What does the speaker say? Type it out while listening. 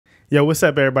Yo, what's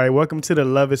up, everybody? Welcome to the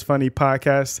Love is Funny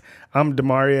podcast. I'm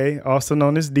Demarie, also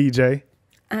known as DJ.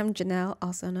 I'm Janelle,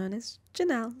 also known as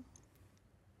Janelle.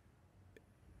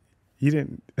 You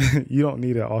don't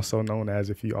need it also known as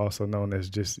if you also known as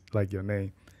just like your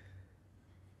name.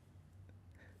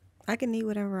 I can need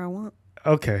whatever I want.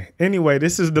 Okay. Anyway,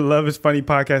 this is the Love is Funny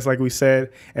podcast, like we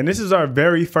said, and this is our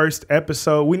very first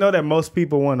episode. We know that most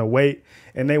people want to wait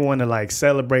and they want to like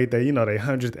celebrate their, their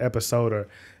 100th episode or,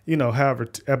 however,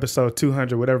 episode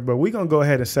 200, whatever. But we're going to go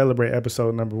ahead and celebrate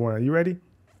episode number 1. You ready?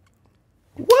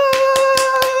 Woo!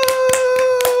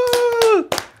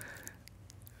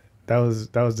 That was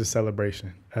the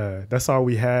celebration. That's all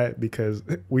we had because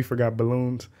we forgot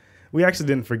balloons. We actually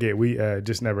didn't forget. We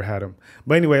just never had them.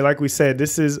 But anyway, like we said,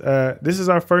 this is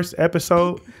our first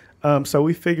episode. So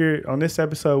we figured on this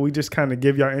episode, we just kind of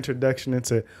give y'all introduction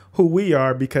into who we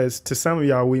are because to some of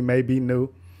y'all, we may be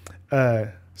new.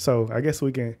 So I guess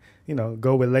we can,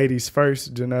 go with ladies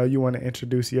first. Janelle, you want to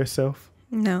introduce yourself?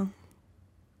 No.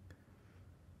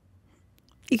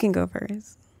 You can go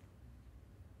first.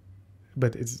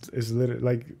 But it's literally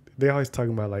like they always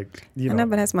talking about like, I know,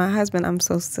 but as my husband, I'm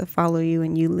supposed to follow you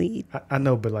and you lead. I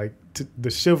know, but like the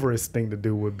chivalrous thing to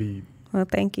do would be. Well,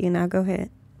 thank you. Now go ahead.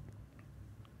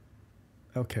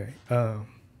 Okay.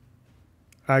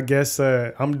 I guess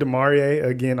I'm Demarie,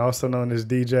 again, also known as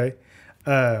DJ.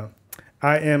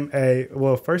 I am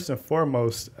first and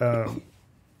foremost, I'm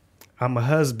a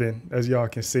husband, as y'all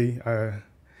can see.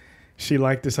 She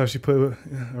liked it, so she put a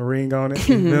ring on it.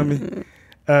 You feel me?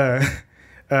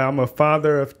 I'm a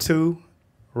father of 2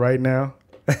 right now.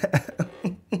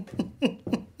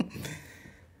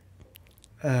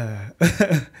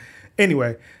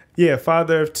 Anyway, yeah,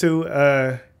 father of 2.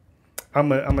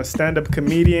 I'm a stand-up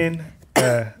comedian.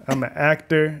 I'm an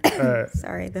actor.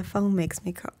 Sorry, the phone makes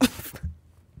me cough.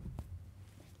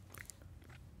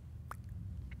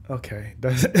 Okay,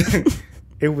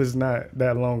 it was not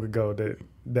that long ago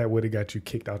that would have got you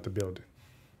kicked out the building.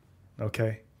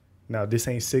 Okay, now this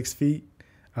ain't 6 feet.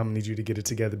 I'm gonna need you to get it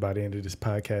together by the end of this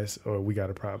podcast, or we got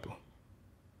a problem.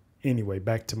 Anyway,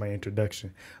 back to my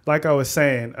introduction. Like I was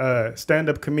saying,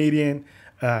 stand-up comedian.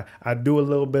 I do a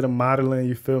little bit of modeling.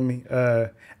 You feel me?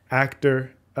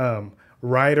 Actor,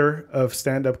 writer of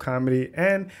stand-up comedy,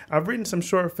 and I've written some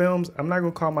short films. I'm not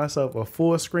gonna call myself a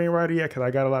full screenwriter yet because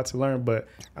I got a lot to learn, but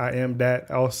I am that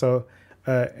also,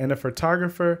 and a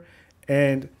photographer.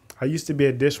 And I used to be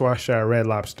a dishwasher at Red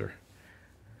Lobster.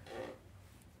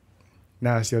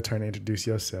 Now it's your turn to introduce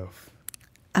yourself.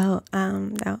 Oh,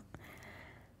 no.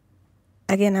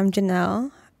 Again, I'm Janelle.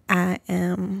 I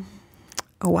am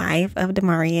a wife of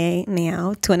Demarie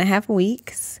now, 2.5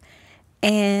 weeks,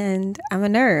 and I'm a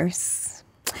nurse.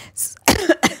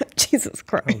 Jesus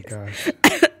Christ. Oh, gosh.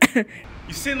 You're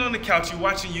sitting on the couch, you're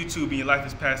watching YouTube, and your life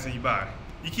is passing you by.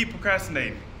 You keep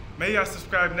procrastinating. Maybe I'll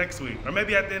subscribe next week, or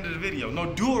maybe at the end of the video.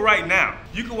 No, do it right now.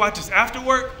 You can watch this after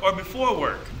work or before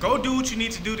work. Go do what you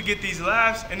need to do to get these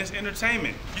laughs and this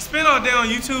entertainment. You spend all day on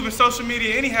YouTube and social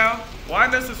media anyhow. Why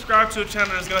not subscribe to a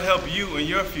channel that's gonna help you in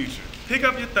your future? Pick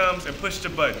up your thumbs and push the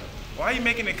button. Why are you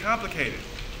making it complicated?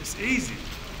 It's easy.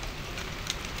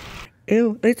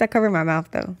 Ew, at least I covered my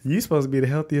mouth, though. You supposed to be the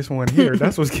healthiest one here.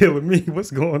 That's what's killing me. What's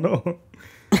going on?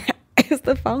 It's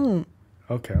the phone.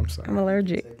 Okay, I'm sorry. I'm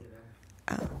allergic.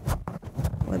 Oh.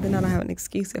 Well, then I don't have an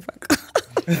excuse if I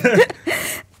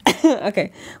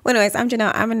Okay. Well, anyways, I'm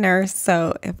Janelle. I'm a nurse.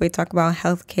 So if we talk about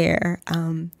healthcare,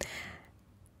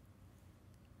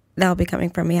 that'll be coming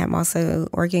from me. I'm also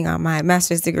working on my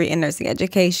master's degree in nursing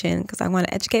education because I want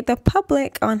to educate the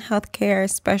public on healthcare,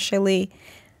 especially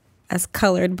as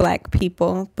colored Black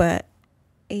people. But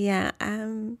yeah,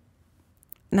 I'm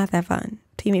not that fun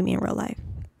till you meet me in real life.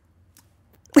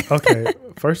 Okay,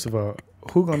 first of all,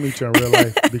 who gonna meet you in real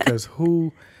life? Because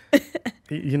I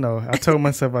told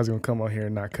myself I was gonna come on here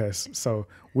and not cuss. So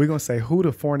we're gonna say who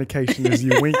the fornication is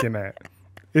you winking at.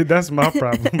 That's my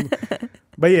problem.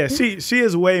 But yeah, she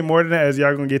is way more than that, as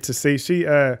y'all gonna get to see. She's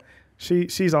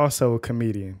also a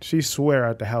comedian. She swear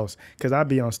at the house because I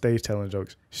be on stage telling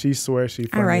jokes. She swears she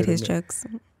funnier I write than his me. jokes.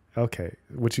 Okay,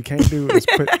 what you can't do is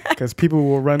put because people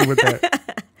will run with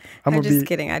that. I'm just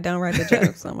kidding. I don't write the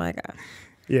jokes. Oh my God.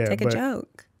 Yeah, take a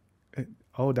joke.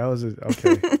 Oh, that was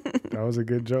that was a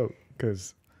good joke.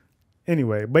 Cause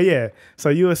anyway, but yeah, so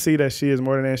you will see that she is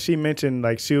more than that. She mentioned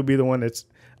like she'll be the one that's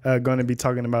going to be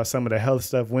talking about some of the health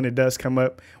stuff when it does come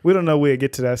up. We don't know we'll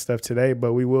get to that stuff today,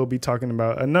 but we will be talking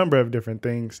about a number of different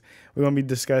things. We're going to be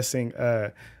discussing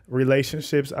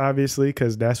relationships, obviously,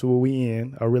 because that's what we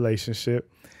in, a relationship.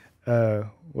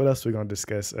 What else are we going to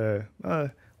discuss?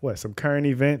 Some current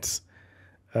events.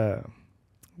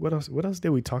 What else did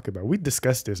we talk about? We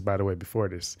discussed this, by the way, before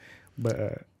this,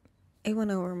 but it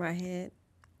went over my head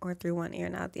or through one ear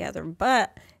and out the other.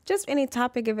 But just any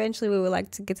topic, eventually we would like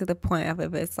to get to the point of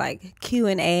if it's like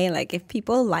Q&A, like if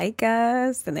people like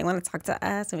us and they want to talk to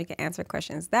us and we can answer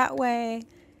questions that way.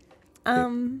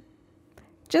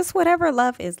 Just whatever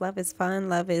love is. Love is fun.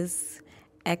 Love is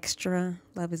extra.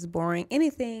 Love is boring.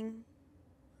 Anything.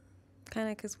 Kind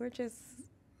of because we're just...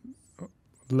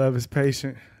 Love is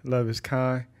patient. Love is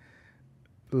kind.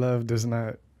 Love does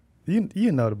not...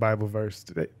 You know the Bible verse.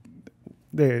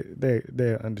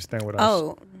 They understand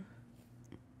what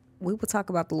we will talk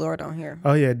about the Lord on here.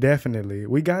 Oh yeah, definitely.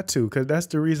 We got to, because that's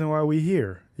the reason why we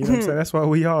here. You know what I'm saying? That's why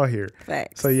we all here.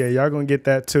 Facts. So yeah, y'all gonna get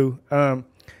that too.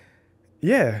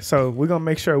 Yeah, so we're gonna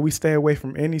make sure we stay away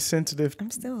from any sensitive.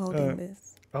 I'm still holding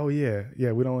this. Oh yeah,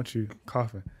 we don't want you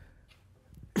coughing.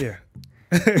 Yeah.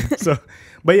 So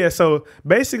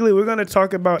basically we're gonna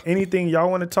talk about anything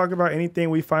y'all want to talk about, anything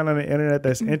we find on the internet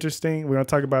that's interesting. We're gonna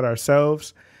talk about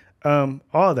ourselves,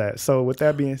 all that. So with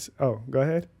that being, go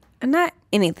ahead. And not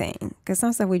anything, because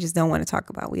some stuff we just don't want to talk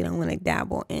about. We don't want to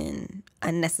dabble in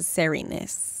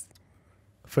unnecessariness.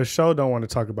 For sure, don't want to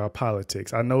talk about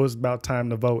politics. I know it's about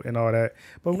time to vote and all that,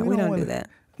 but we don't do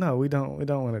that. No, we don't. We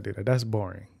don't want to do that. That's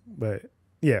boring. But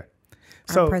yeah,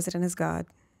 our president is God.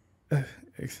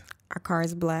 Our car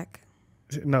is black.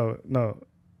 No.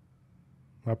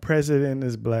 My president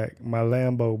is black. My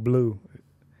Lambo blue.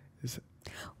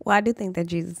 Well, I do think that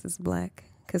Jesus is black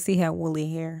because he had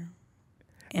woolly hair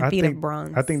and feet of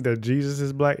bronze. I think that Jesus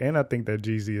is black, and I think that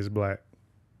Jeezy is black.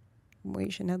 Well,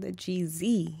 you should know that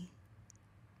Jeezy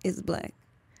is black.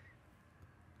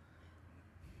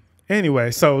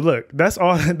 Anyway, so look, that's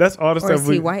all. That's all the stuff. Or is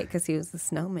he white because he was the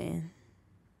snowman?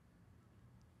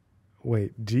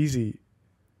 Wait, Jeezy.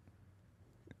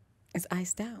 It's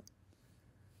iced out.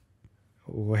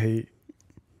 Wait.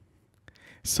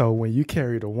 So when you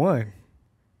carry the one,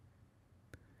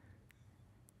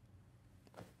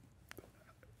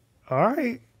 all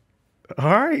right.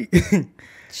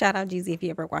 Shout out Jeezy if you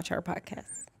ever watch our podcast.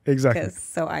 Exactly. Because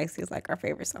So Icy is like our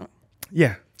favorite song.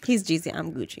 Yeah. He's Jeezy,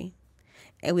 I'm Gucci.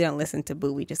 And we don't listen to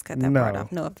Boo. We just cut that part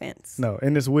off. No offense. No,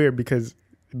 and it's weird because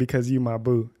you my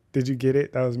boo. Did you get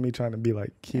it? That was me trying to be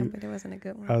like cute. Yeah, but it wasn't a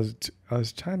good one. I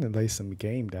was trying to lay some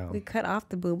game down. We cut off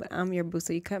the Boo, but I'm your boo,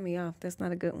 so you cut me off. That's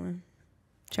not a good one.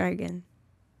 Try again.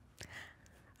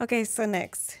 Okay, so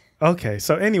next. Okay,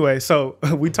 so anyway, so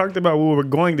we talked about what we're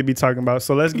going to be talking about.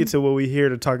 So let's get to what we're here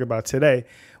to talk about today,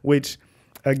 which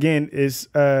again is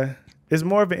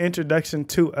more of an introduction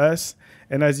to us.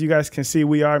 And as you guys can see,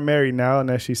 we are married now, and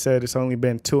as she said, it's only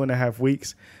been 2.5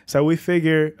 weeks. So we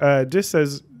figure just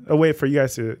as a way for you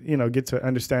guys to, get to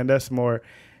understand us more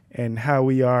and how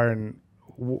we are and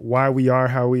why we are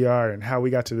how we are and how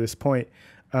we got to this point.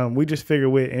 We just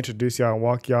figured we'd introduce y'all and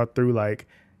walk y'all through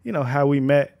how we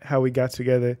met, how we got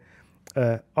together,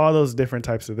 all those different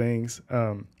types of things.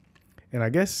 And I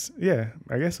guess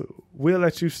we'll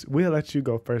let you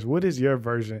go first. What is your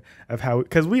version of how,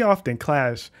 because we often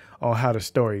clash on how the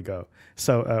story go.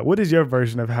 So what is your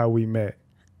version of how we met?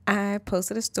 I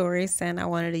posted a story saying I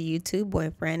wanted a YouTube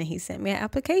boyfriend, and he sent me an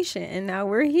application, and now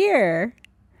we're here.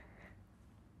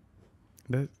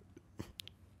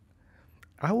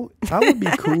 I would be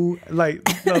cool.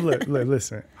 Look,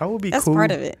 listen. I would be That's cool. That's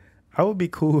part of it. I would be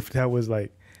cool if that was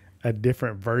like a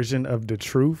different version of the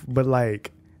truth, but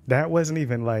that wasn't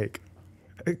even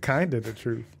kind of the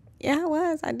truth. Yeah, it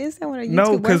was. I did say I wanted a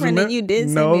YouTube boyfriend, and you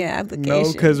did send me an application.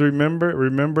 No, because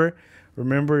remember,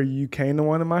 you came to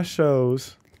one of my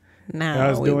shows.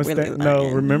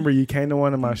 Remember you came to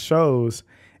one of my shows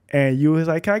and you was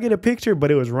like, can I get a picture?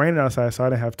 But it was raining outside, so I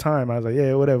didn't have time. I was like,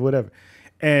 yeah, whatever.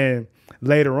 And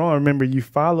later on, remember you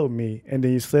followed me and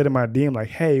then you slid in my DM like,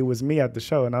 hey, it was me at the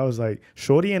show. And I was like,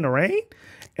 shorty in the rain?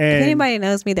 And if anybody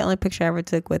knows me, the only picture I ever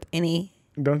took with any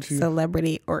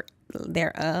celebrity or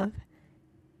thereof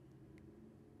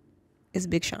is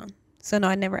Big Sean. So no,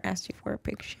 I never asked you for a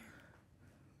picture.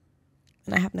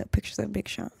 And I have no pictures of Big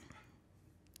Sean.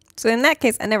 So in that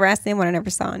case, I never asked anyone. I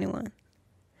never saw anyone.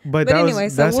 But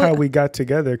that's how we got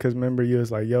together. Because remember, you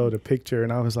was like, yo, the picture.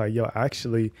 And I was like, yo,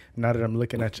 actually, now that I'm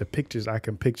looking at your pictures, I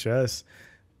can picture us.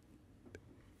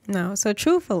 No. So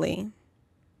truthfully.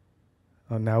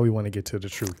 Oh, now we want to get to the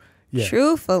truth. Yeah.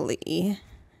 Truthfully.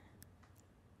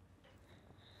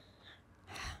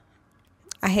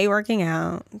 I hate working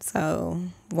out. So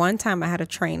one time I had a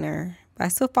trainer. But I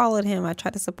still followed him. I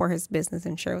tried to support his business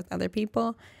and share with other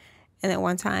people. And then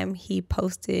one time he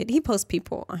posts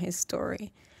people on his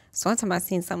story. So one time I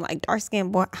seen some dark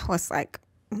skinned boy. I was like,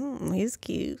 he's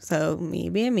cute. So me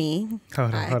being me.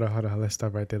 Hold on. Let's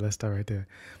stop right there.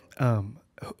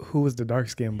 Who was the dark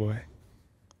skinned boy?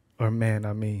 Or man,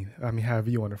 I mean, however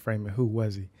you want to frame it. Who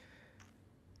was he?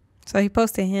 So he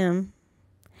posted him,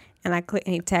 and I clicked,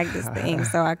 and he tagged this thing.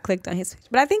 So I clicked on his page.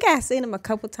 But I think I had seen him a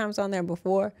couple times on there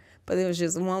before. But there was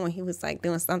just one when he was like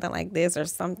doing something like this or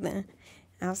something. And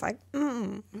I was like,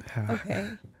 okay.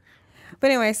 But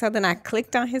anyway, so then I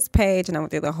clicked on his page, and I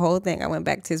went through the whole thing. I went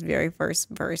back to his very first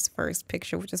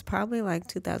picture, which is probably like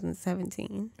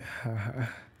 2017. I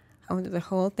went through the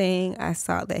whole thing. I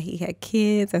saw that he had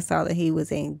kids. I saw that he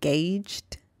was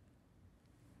engaged.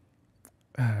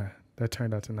 That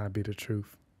turned out to not be the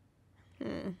truth.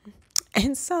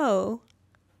 And so,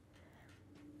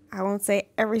 I won't say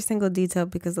every single detail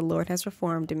because the Lord has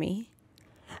reformed me.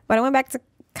 But I went back to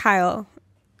Kyle.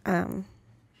 And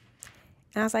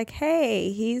I was like,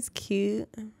 hey, he's cute.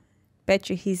 Bet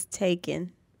you he's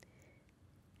taken.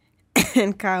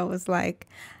 And Kyle was like,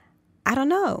 I don't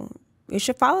know. You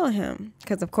should follow him.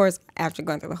 Because, of course, after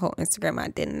going through the whole Instagram, I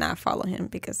did not follow him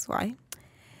because why?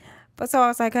 But so I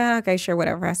was like, okay, sure,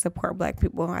 whatever. I support Black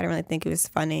people. I didn't really think it was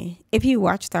funny. If you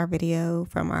watched our video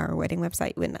from our wedding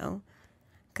website, you would know.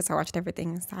 Because I watched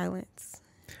everything in silence.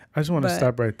 I just want to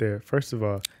stop right there. First of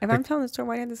all, if I'm telling the story,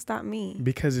 why do you have to stop me?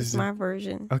 Because it's my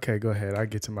version. Okay, go ahead. I'll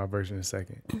get to my version in a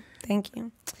second. Thank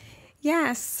you.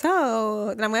 Yeah,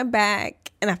 so then I went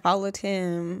back and I followed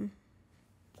him.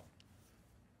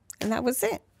 And that was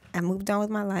it. I moved on with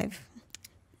my life.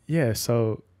 Yeah,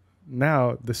 so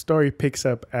now the story picks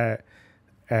up at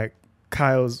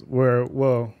Kyle's where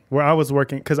I was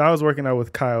working, because I was working out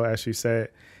with Kyle, as she said.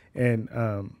 And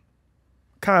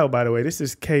Kyle, by the way, this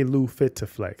is K. Lou Fit to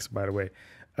Flex, by the way.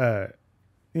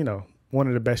 One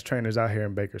of the best trainers out here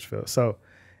in Bakersfield. So,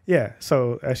 yeah.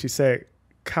 So, as she said,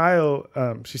 Kyle,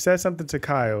 she said something to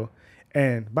Kyle.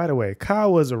 And, by the way,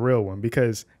 Kyle was a real one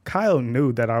because Kyle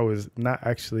knew that I was not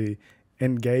actually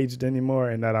engaged anymore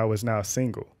and that I was now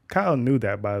single. Kyle knew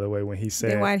that, by the way, when he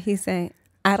said. Then why did he say,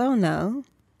 I don't know?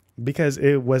 Because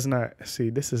it was not.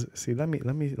 Let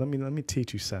me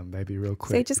teach you something, baby, real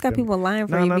quick. So you just got people lying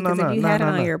for you because if you had it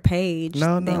on your page,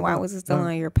 then why was it still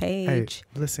on your page?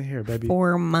 Hey, listen here, baby.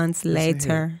 4 months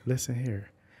later. Listen here.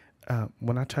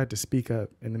 When I tried to speak up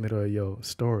in the middle of your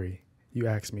story, you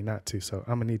asked me not to. So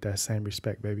I'm going to need that same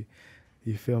respect, baby.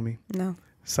 You feel me? No.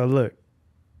 So look,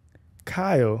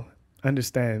 Kyle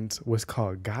understands what's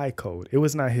called guy code. It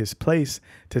was not his place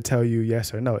to tell you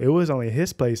yes or no. It was only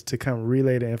his place to come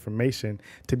relay the information,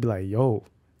 to be like, yo,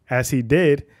 as he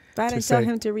did. But I didn't tell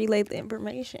him to relay the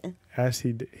information. As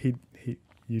you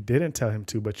didn't tell him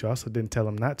to, but you also didn't tell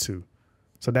him not to.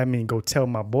 So that means go tell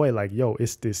my boy, like, yo,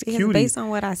 it's this cutie. Based on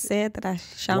what I said that I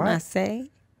shall not say.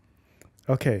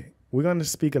 Okay, we're going to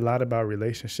speak a lot about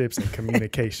relationships and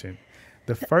communication.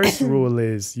 The first rule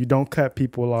is you don't cut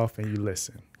people off and you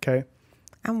listen. Okay.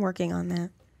 I'm working on that.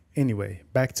 Anyway,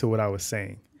 back to what I was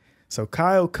saying. So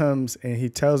Kyle comes and he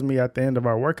tells me at the end of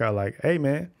our workout, like, hey,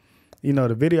 man,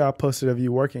 the video I posted of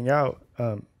you working out,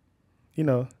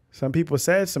 some people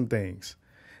said some things.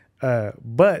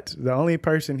 But the only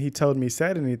person he told me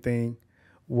said anything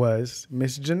was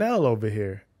Miss Janelle over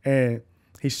here. And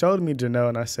he showed me Janelle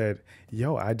and I said,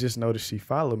 yo, I just noticed she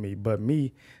followed me. But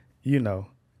me,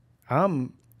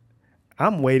 I'm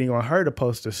waiting on her to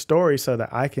post a story so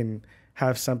that I can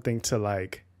have something to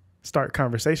like start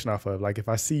conversation off of. Like if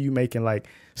I see you making like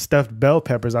stuffed bell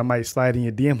peppers, I might slide in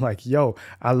your DM like, yo,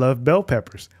 I love bell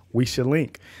peppers. We should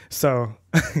link. So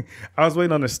I was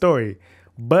waiting on the story.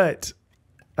 But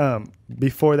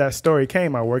before that story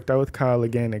came, I worked out with Kyle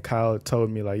again, and Kyle told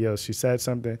me like, yo, she said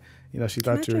something, she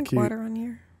thought you were cute. Water on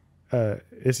here?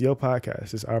 It's your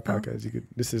podcast. It's our podcast.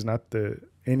 This is not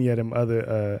any of them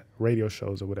other radio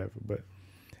shows or whatever. But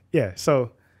yeah,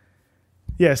 so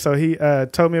he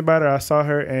told me about her. I saw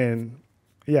her, and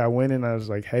I went and I was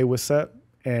like, hey, what's up?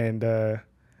 And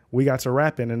we got to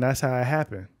rapping, and that's how it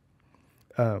happened.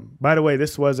 By the way,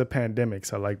 this was a pandemic,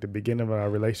 so like the beginning of our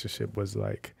relationship was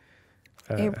like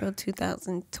April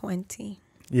 2020.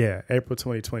 Yeah, April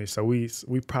 2020. So we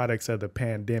products of the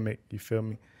pandemic. You feel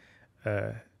me?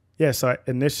 So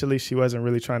initially she wasn't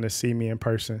really trying to see me in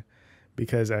person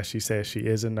because, as she said, she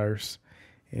is a nurse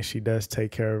and she does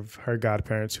take care of her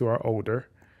godparents who are older.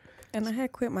 And I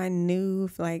had quit my new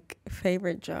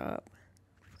favorite job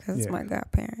because of my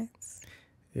godparents.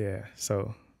 Yeah.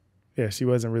 So, she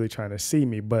wasn't really trying to see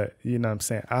me, but you know what I'm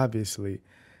saying? Obviously,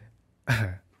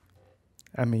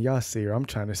 I mean, y'all see her. I'm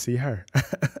trying to see her.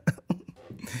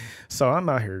 So I'm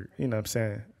out here, you know what I'm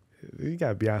saying? You got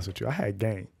to be honest with you. I had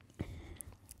game.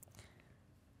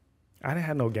 I didn't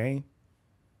have no game.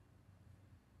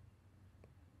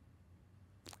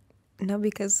 No,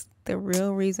 because the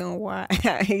real reason why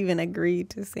I even agreed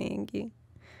to seeing you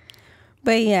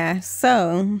But yeah,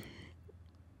 so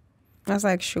I was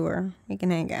like, sure, we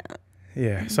can hang out.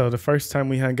 Yeah. So the first time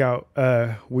we hung out,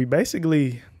 we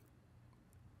basically,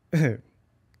 I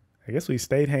guess we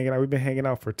stayed hanging out. We've been hanging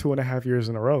out for 2.5 years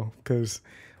in a row because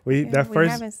we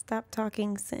haven't stopped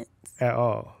talking since at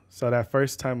all. So that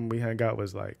first time we hung out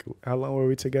was like, how long were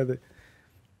we together?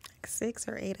 like 6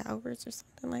 or 8 hours or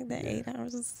something like that. Yeah. 8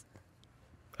 hours.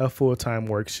 A full-time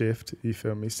work shift. You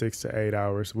feel me? 6 to 8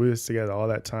 hours. We was together all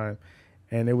that time,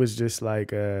 and it was just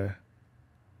like,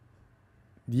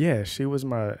 yeah, she was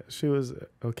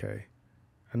okay.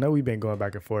 I know we've been going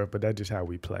back and forth, but that's just how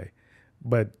we play.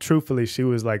 But truthfully, she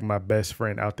was like my best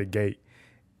friend out the gate.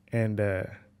 And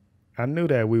I knew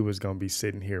that we was going to be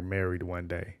sitting here married one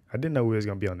day. I didn't know we was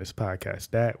going to be on this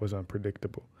podcast. That was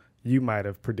unpredictable. You might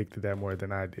have predicted that more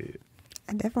than I did.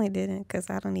 I definitely didn't, because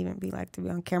I don't even like to be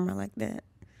on camera like that.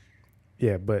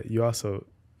 Yeah, but you also,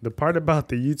 the part about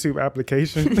the YouTube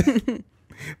application,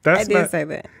 I did say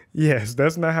that. Yes,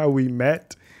 that's not how we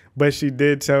met. But she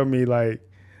did tell me like,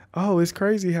 oh, it's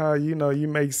crazy how, you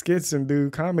make skits and do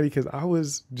comedy, because I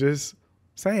was just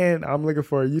saying I'm looking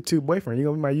for a YouTube boyfriend. You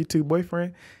gonna be my YouTube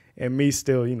boyfriend? And me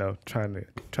still, trying to.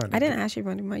 I didn't ask you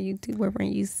about my YouTube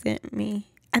boyfriend. You sent me.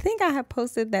 I think I had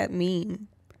posted that meme,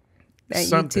 that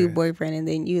something. YouTube boyfriend, and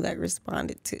then you like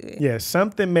responded to it. Yeah,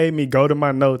 something made me go to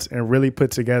my notes and really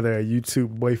put together a YouTube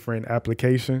boyfriend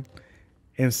application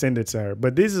and send it to her.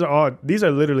 But these are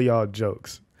literally all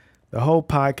jokes. The whole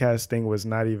podcast thing was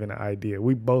not even an idea.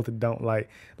 We both don't like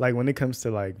when it comes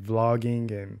to like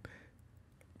vlogging and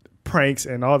pranks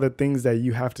and all the things that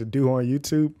you have to do on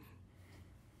YouTube.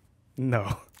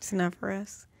 No, it's not for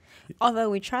us. Although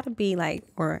we try to be like,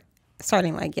 or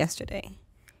starting like yesterday,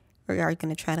 we are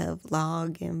going to try to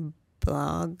vlog and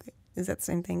blog. Is that the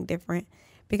same thing, different?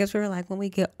 Because we were like, when we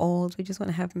get old, we just want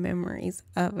to have memories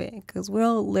of it. Because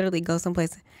we'll literally go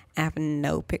someplace and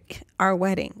have our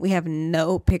wedding, we have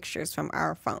no pictures from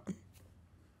our phone.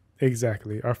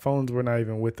 Exactly. Our phones were not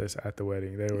even with us at the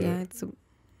wedding. They were.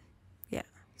 Yeah.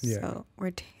 So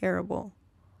we're terrible.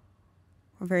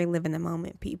 We're very live in the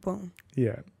moment people.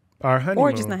 Yeah. Our honeymoon.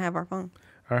 Or just not have our phone.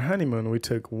 Our honeymoon, we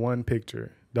took one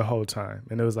picture the whole time.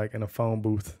 And it was like in a phone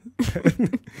booth.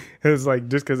 It was like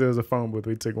just because it was a phone booth,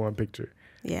 we took one picture.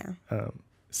 Yeah.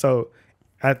 So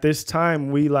at this time,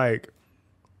 we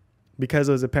because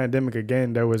it was a pandemic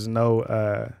again, there was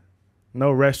no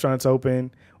restaurants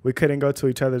open. We couldn't go to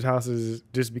each other's houses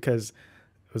just because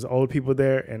it was old people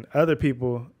there, and other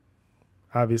people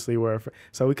obviously were.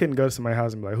 So we couldn't go to somebody's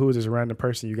house and be like, who is this random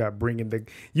person you got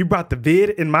you brought the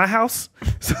vid in my house?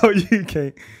 So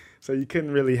you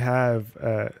couldn't really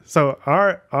have, so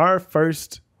our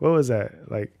first, what was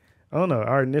that? Like, I don't know.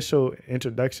 Our initial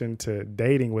introduction to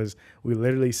dating was we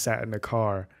literally sat in the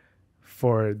car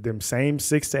for them same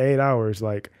 6 to 8 hours,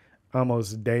 like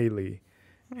almost daily.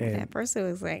 And at first it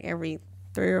was like every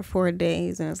 3 or 4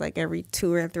 days, and it was like every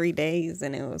 2 or 3 days,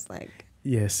 and it was like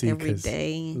every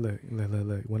day. Look.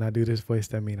 When I do this voice,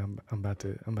 that means I'm about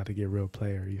to get real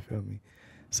player. You feel me?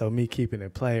 So me keeping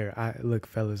it player,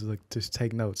 fellas, just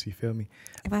take notes. You feel me?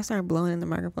 If I start blowing in the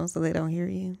microphone so they don't hear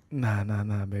you. Nah,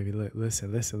 baby. Look,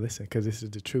 listen. Because this is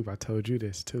the truth. I told you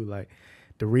this too. Like,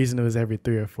 the reason it was every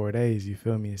 3 or 4 days, you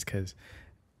feel me, is because,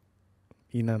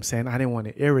 you know what I'm saying? I didn't want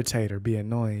to irritate or be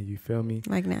annoying. You feel me?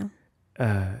 Like now?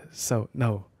 So,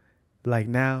 no. Like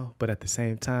now, but at the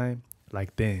same time,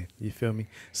 like then. You feel me?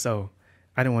 So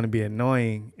I didn't want to be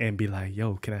annoying and be like,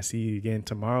 yo, can I see you again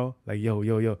tomorrow? Like,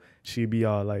 yo. She'd be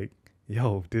all like,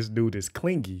 yo, this dude is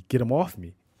clingy. Get him off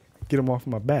me. Get him off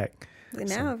my back. But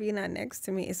now if you're not next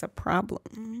to me, it's a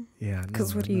problem. Yeah, I know.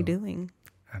 Because what are you doing?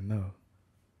 I know.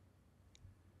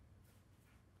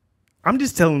 I'm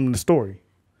just telling them the story.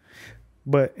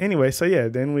 But anyway, so yeah,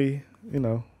 then we,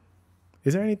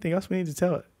 is there anything else we need to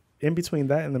tell in between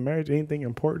that and the marriage? Anything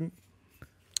important?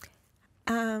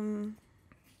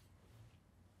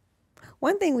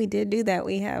 One thing we did do that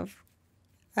we have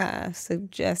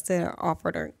suggested or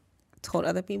offered or told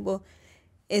other people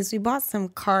is we bought some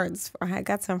cards. I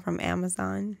got some from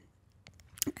Amazon,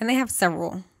 and they have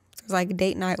several. There's like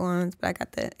date night ones, but I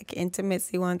got the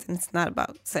intimacy ones, and it's not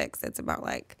about sex. It's about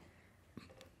like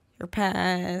your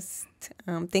past,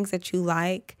 things that you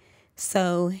like.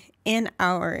 So on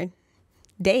our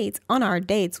dates,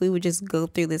 we would just go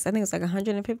through this. I think it's like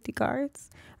 150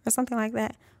 cards or something like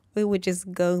that. We would just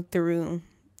go through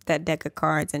that deck of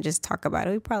cards and just talk about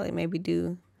it. We probably maybe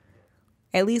do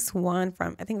at least one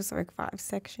from, I think it was like 5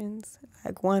 sections,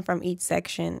 like one from each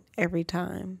section every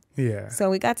time. Yeah. So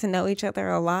we got to know each other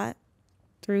a lot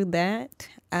through that.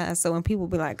 So when people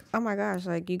be like, oh my gosh,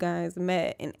 like you guys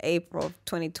met in April of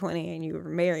 2020 and you were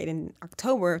married in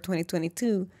October of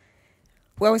 2022,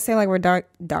 we always say like we're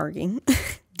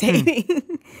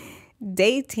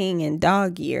dating in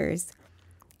dog years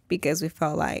because we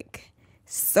felt like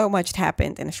so much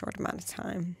happened in a short amount of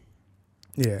time.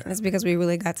 Yeah. And it's because we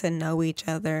really got to know each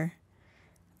other,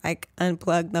 like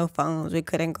unplugged, no phones. We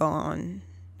couldn't go on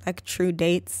like true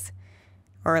dates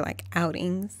or like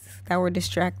outings that were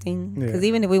distracting. Because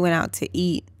even if we went out to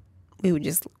eat, we would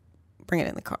just bring it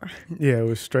in the car. Yeah, it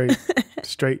was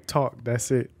straight talk.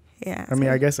 That's it. Yeah. I mean,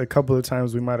 I guess a couple of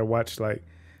times we might have watched like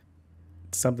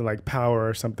something like Power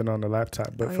or something on the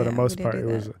laptop, but for the most part,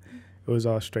 it was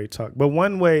all straight talk. But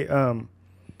one way,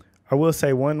 I will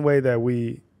say, one way that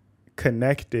we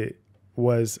connected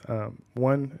was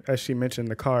one, as she mentioned,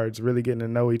 the cards, really getting to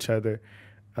know each other,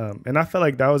 and I felt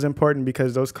like that was important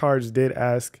because those cards did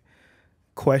ask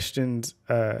questions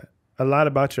a lot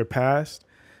about your past.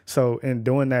 So in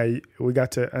doing that, we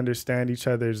got to understand each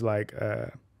other's like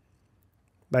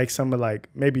some of like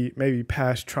maybe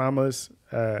past traumas,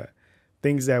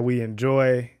 things that we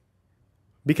enjoy,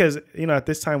 because at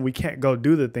this time we can't go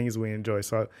do the things we enjoy.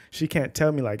 So she can't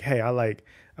tell me like, hey, I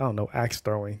don't know, axe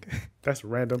throwing. That's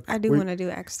random. I do want to do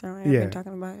axe throwing. I've been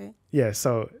talking about it. Yeah,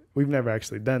 so we've never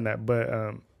actually done that,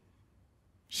 but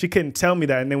she couldn't tell me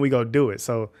that, and then we go do it.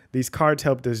 So these cards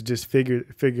helped us just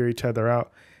figure each other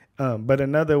out. But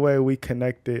another way we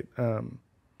connected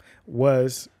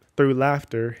was through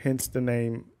laughter, hence the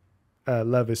name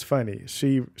Love is Funny.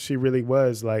 She really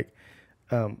was like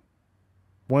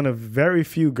one of very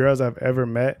few girls I've ever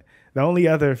met. The only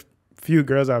other few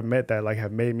girls I've met that like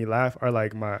have made me laugh are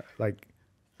like my like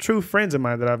true friends of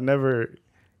mine that I've never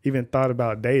even thought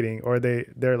about dating, or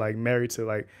they're like married to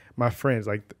like my friends.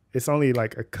 Like it's only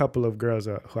like a couple of girls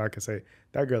who I could say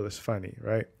that girl is funny,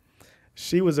 right?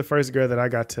 She was the first girl that I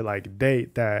got to like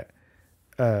date that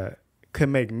could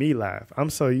make me laugh. I'm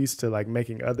so used to like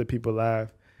making other people laugh.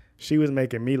 She was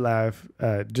making me laugh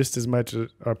just as much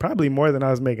or probably more than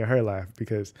I was making her laugh,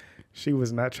 because she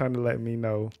was not trying to let me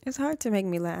know. It's hard to make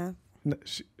me laugh. No,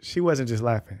 she wasn't just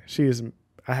laughing.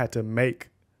 I had to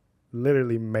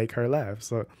literally make her laugh.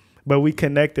 So, but we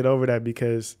connected over that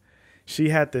because she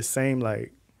had the same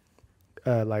like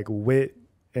wit,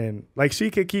 and like she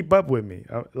could keep up with me.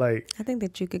 I think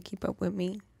that you could keep up with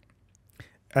me.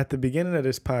 At the beginning of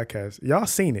this podcast, y'all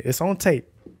seen it. It's on tape.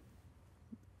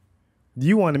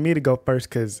 You wanted me to go first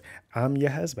because I'm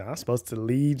your husband. I'm supposed to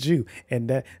lead you, and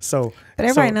that. So, but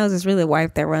everybody knows it's really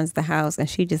wife that runs the house, and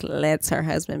she just lets her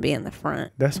husband be in the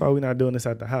front. That's why we're not doing this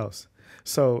at the house.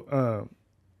 So,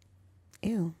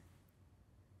 ew.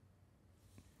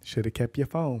 Should have kept your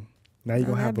phone. Now you're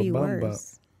gonna have a bum bump.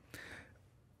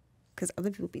 Because other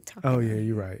people be talking. Oh yeah,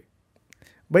 you're right.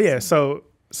 But yeah, so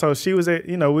she was,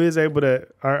 we was able to,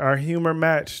 our humor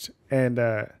matched, and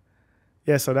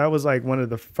yeah, so that was like one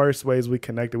of the first ways we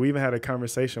connected. We even had a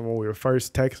conversation when we were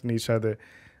first texting each other,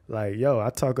 like, yo, I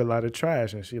talk a lot of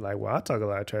trash. And she like, well, I talk a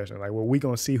lot of trash. And like, well, we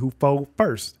going to see who fold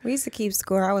first. We used to keep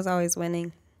score. I was always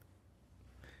winning.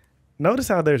 Notice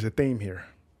how there's a theme here.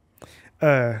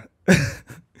 But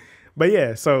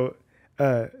yeah, so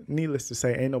needless to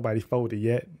say, ain't nobody folded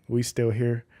yet. We still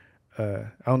here. I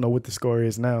don't know what the score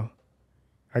is now.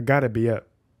 I got to be up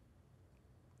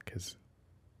because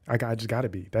I just gotta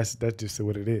be. That's just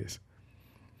what it is.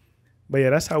 But yeah,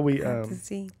 that's how we.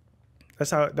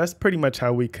 That's pretty much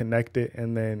how we connected,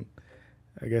 and then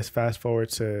I guess fast forward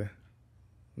to,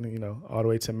 all the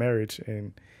way to marriage,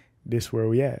 and this where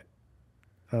we at.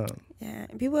 Yeah,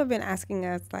 and people have been asking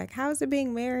us like, "How is it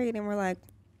being married?" And we're like,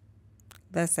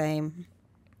 the same.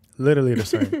 Literally the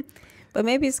same. But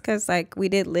maybe it's because like we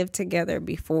did live together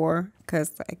before,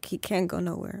 because like he can't go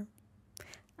nowhere.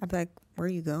 I'd be like, "Where are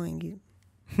you going? You."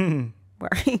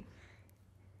 Right.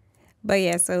 But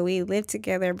yeah, so we lived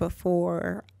together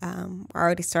before. I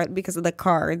already started because of the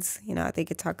cards. I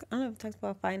think I don't know if it talks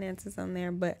about finances on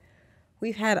there, but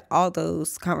we've had all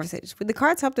those conversations. But the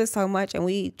cards helped us so much, and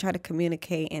we try to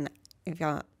communicate. And I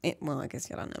guess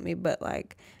y'all don't know me, but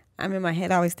like I'm in my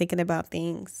head always thinking about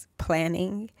things,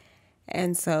 planning.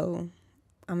 And so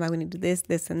I'm like, we need to do this,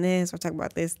 this, and this, or talk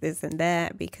about this, this, and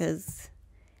that, because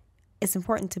it's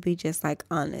important to be just like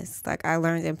honest. Like I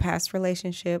learned in past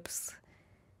relationships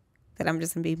that I'm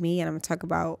just gonna be me, and I'm gonna talk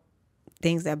about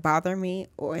things that bother me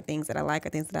or things that I like or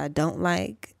things that I don't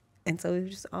like. And so we've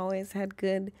just always had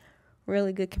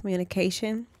really good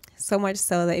communication. So much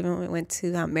so that even when we went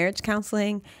to marriage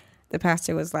counseling, the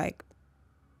pastor was like,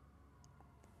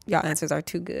 y'all answers are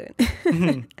too good.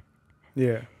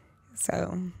 Yeah.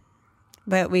 So,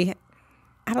 but we had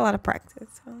a lot of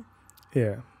practice. So.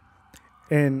 Yeah.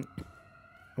 And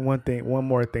one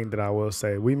more thing that I will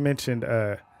say, we mentioned,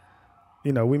 that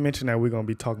we're going to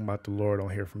be talking about the Lord on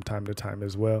here from time to time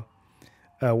as well.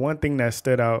 one thing that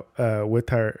stood out with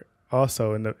her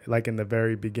also in the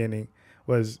very beginning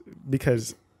was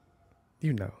because,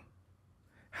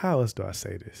 how else do I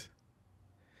say this?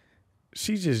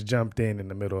 She just jumped in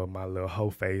the middle of my little hoe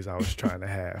phase I was trying to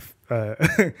have.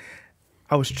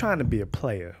 I was trying to be a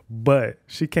player, but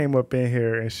she came up in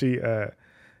here and she, you know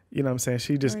what I'm saying?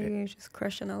 She just... Or you just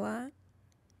crushing a lot?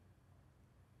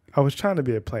 I was trying to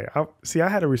be a player. I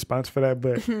had a response for that,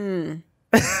 but...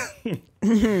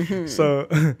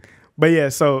 So, but yeah,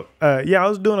 so, I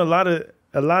was doing a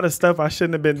lot of stuff I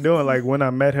shouldn't have been doing, like when I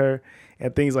met her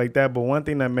and things like that. But one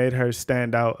thing that made her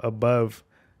stand out above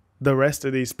the rest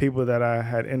of these people that I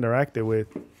had interacted with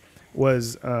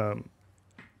was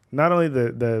not only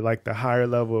the higher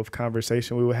level of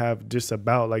conversation we would have just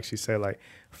about, like she said, like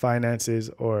finances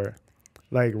or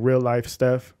like real life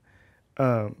stuff.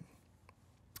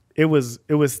 It was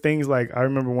things like, I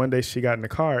remember one day she got in the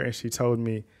car and she told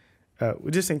me,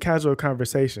 just in casual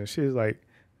conversation, she was like,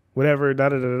 whatever, da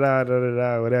da da da da da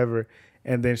da, whatever.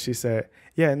 And then she said,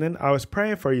 yeah, and then I was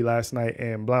praying for you last night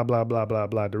and blah, blah, blah, blah,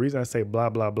 blah. The reason I say blah,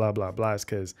 blah, blah, blah, blah is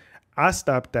because I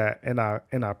stopped that and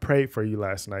I prayed for you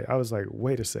last night. I was like,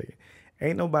 wait a second.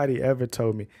 Ain't nobody ever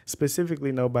told me,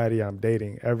 specifically nobody I'm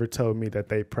dating, ever told me that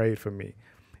they prayed for me.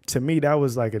 To me, that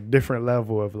was like a different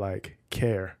level of like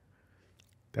care.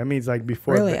 That means like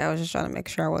before. Really, I was just trying to make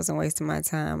sure I wasn't wasting my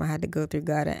time. I had to go through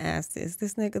God and ask, is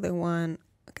this nigga the one?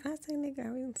 Can I say nigga? I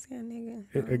wouldn't say a nigga.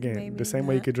 No, again, the same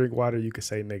way you could drink water, you could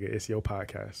say nigga. It's your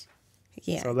podcast.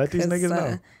 Yeah. So let these niggas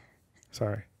know.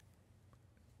 Sorry.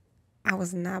 I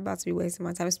was not about to be wasting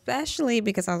my time, especially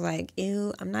because I was like,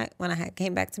 ew, I'm not, when I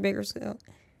came back to Bakersfield.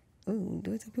 Ooh,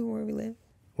 do we tell people where we live?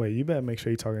 Wait, you better make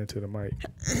sure you're talking into the mic.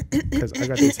 Because I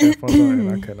got these headphones on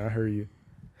and I could not hear you.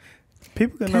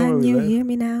 People can know where we live. Can you hear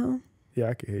me now? Yeah,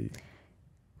 I can hear you.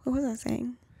 What was I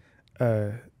saying?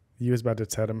 You was about to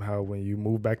tell them how when you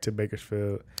moved back to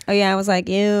Bakersfield. Oh, yeah, I was like,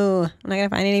 ew, I'm not going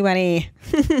to find anybody.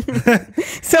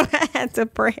 So I had to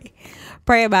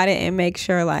pray about it and make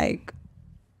sure, like,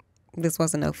 this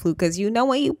wasn't no fluke. Because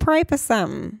when you pray for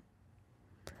something,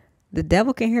 the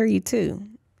devil can hear you too.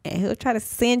 And he'll try to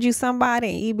send you somebody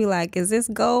and you be like, is this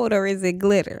gold or is it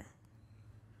glitter?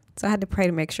 So I had to pray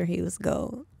to make sure he was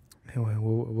gold. What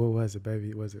was it,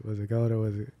 baby? Was it gold or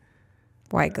was it?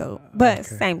 White gold. But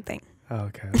okay. Same thing. Oh,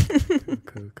 okay.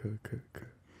 Cool.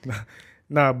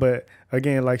 Nah, but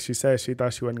again, like she said, she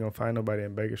thought she wasn't going to find nobody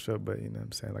in Bakersfield. But you know what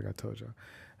I'm saying? Like I told y'all.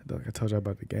 I told you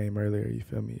about the game earlier. You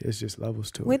feel me? It's just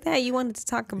levels to it. With that, you wanted to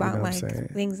talk about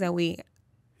things that we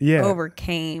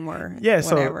overcame or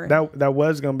whatever. So that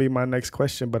was gonna be my next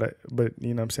question, but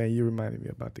you know what I'm saying, you reminded me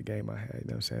about the game I had. You know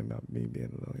what I'm saying, about me being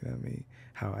alone. You know what I mean?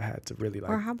 How I had to really like.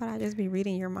 Or how about I just be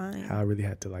reading your mind? How I really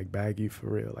had to like bag you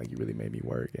for real. Like you really made me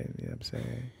work, and you know what I'm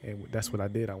saying. And that's what I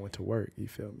did. I went to work. You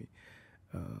feel me?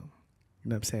 You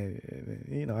know what I'm saying?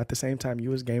 And, you know, at the same time, you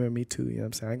was gaming me too. You know what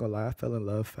I'm saying? I ain't gonna lie, I fell in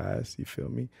love fast. You feel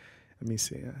me? I mean,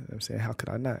 see, you know what I'm saying, how could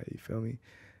I not? You feel me?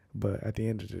 But at the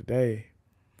end of the day,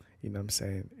 you know what I'm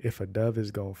saying, if a dove is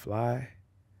gonna fly,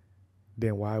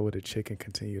 then why would a chicken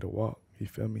continue to walk? You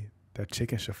feel me? That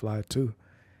chicken should fly too.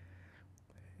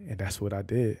 And that's what I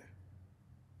did.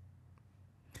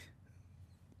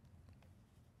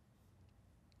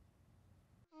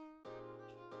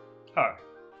 Hi.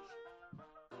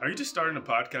 Are you just starting a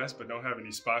podcast but don't have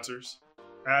any sponsors,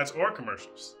 ads, or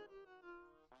commercials?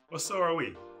 Well, so are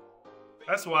we.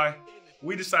 That's why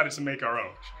we decided to make our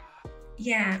own.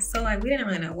 Yeah, so like we didn't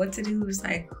really know what to do. It was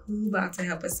like, who about to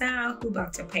help us out? Who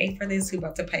about to pay for this? Who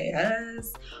about to pay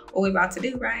us? What we about to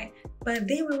do, right? But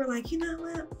then we were like, you know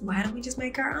what? Why don't we just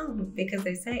make our own? Because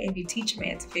they say if you teach a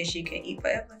man to fish, you can eat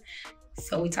forever.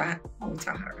 So we taught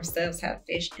ourselves how to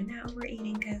fish, and now we're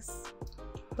eating. Cause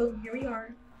boom, here we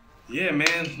are. Yeah,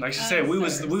 man. Like she said, we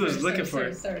was looking for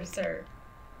it. Sir.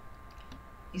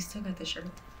 You still got the shirt.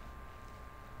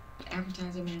 The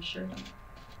advertiser man's shirt on.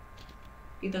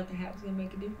 You thought the hat was gonna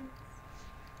make a difference?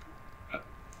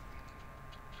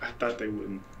 I thought they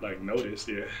wouldn't like notice,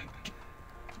 yeah.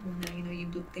 Well, now you know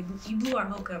you blew our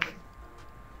whole cover.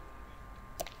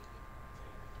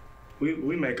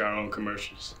 We make our own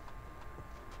commercials.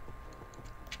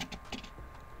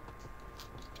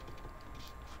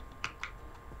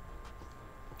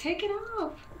 Take it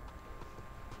off.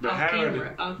 The hat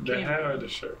or the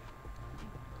shirt?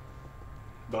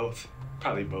 Both.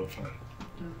 Probably both, huh?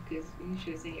 Because you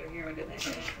should have seen your hair under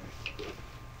that.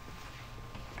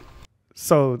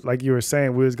 So, like you were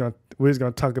saying, we was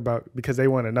gonna talk about, because they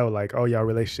want to know, like, oh, y'all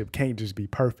relationship can't just be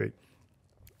perfect.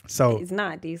 So it's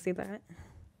not. Do you see that?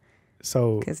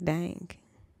 So, because dang,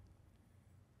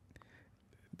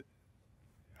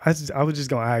 I was just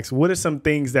gonna ask, what are some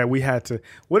things that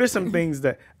what are some things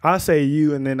that I'll say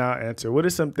you and then I'll answer. What are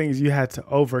some things you had to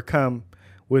overcome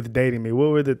with dating me?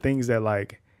 What were the things that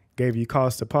like gave you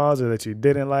cause to pause or that you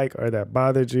didn't like or that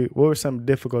bothered you? What were some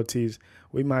difficulties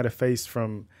we might have faced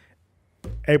from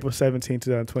April 17,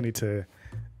 2020 to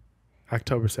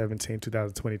October 17,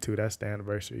 2022? That's the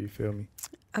anniversary, you feel me?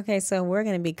 Okay, so we're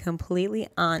going to be completely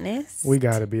honest. We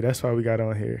got to be. That's why we got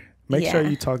on here. Make sure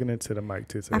you're talking into the mic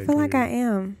too. So I feel like I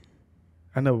am.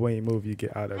 I know when you move, you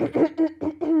get out of it.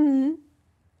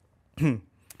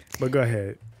 But go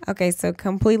ahead. Okay, so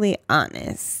completely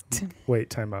honest. Wait,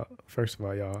 time out. First of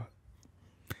all, y'all.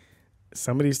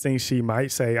 Some of these things she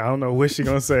might say, I don't know what she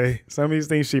gonna say. Some of these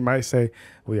things she might say,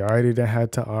 we already done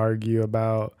had to argue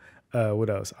about. What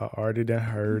else? I already done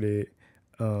heard it.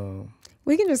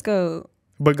 We can just go.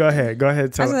 But go ahead. Go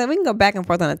ahead. We can go back and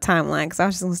forth on the timeline because I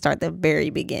was just gonna start the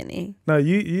very beginning. No,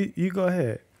 you go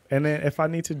ahead. And then if I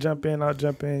need to jump in, I'll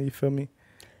jump in. You feel me?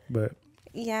 But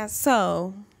yeah.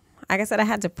 So, like I said, I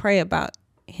had to pray about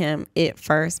him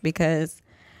first because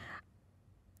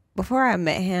before I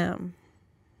met him,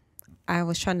 I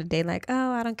was trying to date like,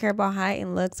 oh, I don't care about height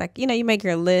and looks. Like, you know, you make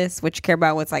your list, what you care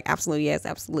about, what's like absolute yes,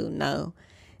 absolute no.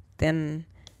 Then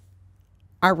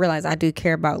I realized I do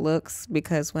care about looks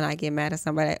because when I get mad at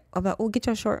somebody about, oh, get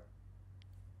your short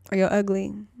or you're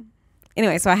ugly.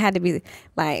 Anyway, so I had to be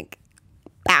like,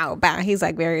 bow. He's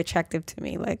like very attractive to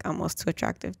me, like almost too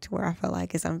attractive to where I feel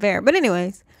like it's unfair. But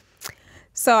anyways,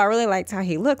 so I really liked how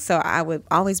he looked. So I would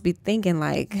always be thinking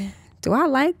like, do I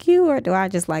like you or do I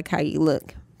just like how you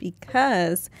look?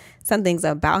 Because some things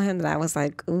about him that I was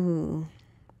like, ooh,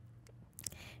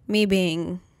 me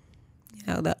being, you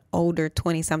know, the older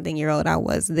 20-something-year-old I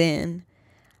was then,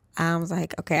 I was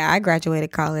like, okay, I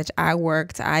graduated college. I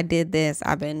worked. I did this.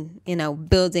 I've been, you know,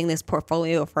 building this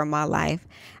portfolio for my life.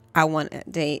 I want to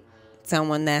date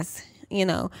someone that's, you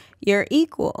know, you're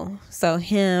equal. So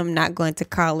him not going to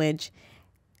college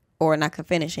or not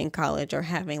finishing college or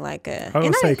having like a... I was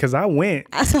going to say, because I went.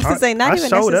 I was going to say, not even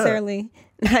necessarily,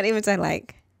 not even to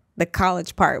like the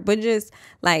college part, but just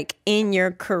like in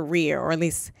your career or at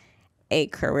least a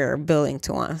career building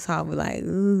to one. So I'll be like,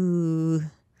 ooh,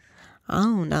 I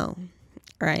don't know.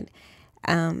 Right.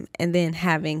 And then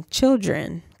having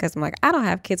children, because I'm like, I don't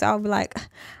have kids. I'll be like,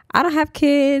 I don't have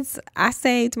kids. I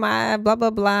saved my blah, blah,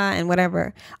 blah, and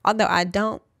whatever. Although I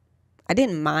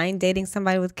didn't mind dating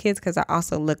somebody with kids because I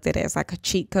also looked at it as like a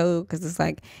cheat code because it's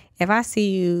like, if I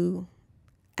see you,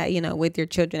 you know, with your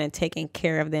children and taking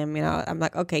care of them, you know, I'm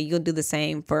like, okay, you'll do the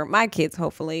same for my kids,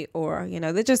 hopefully. Or, you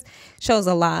know, that just shows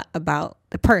a lot about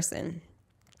the person.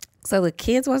 So the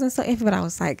kids wasn't so iffy, but I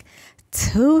was like,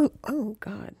 oh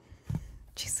God,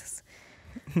 Jesus.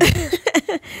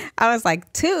 I was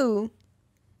like 2,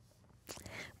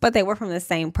 but they were from the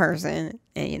same person.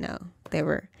 And, you know, they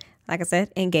were, like I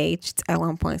said, engaged at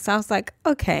one point. So I was like,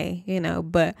 okay, you know,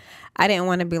 but I didn't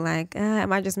want to be like,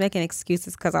 am I just making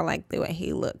excuses because I like the way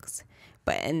he looks?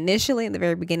 But initially, in the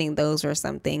very beginning, those were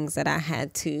some things that I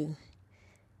had to,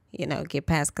 you know, get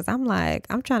past. Because I'm like,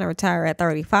 I'm trying to retire at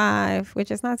 35,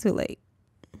 which is not too late.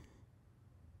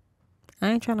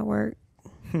 I ain't trying to work.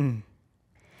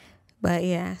 But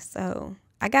yeah, so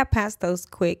I got past those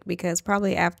quick because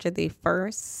probably after the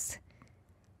first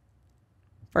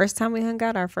time we hung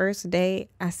out, our first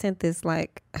date, I sent this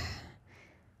like,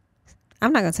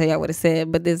 I'm not going to tell y'all what it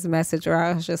said, but this message where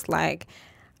I was just like,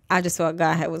 I just felt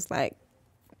God was like,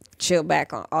 chill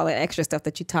back on all that extra stuff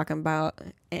that you're talking about.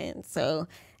 And so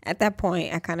at that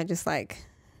point, I kind of just like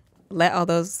let all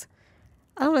those,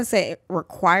 I don't want to say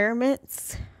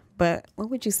requirements, but what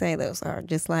would you say those are?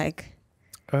 Just like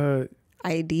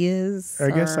ideas? I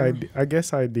guess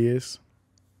ideas.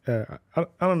 I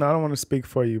don't know. I don't want to speak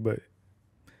for you, but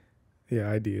yeah,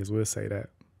 ideas. We'll say that.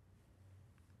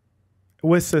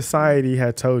 What society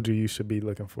had told you should be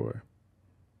looking for?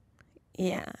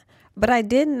 Yeah. But I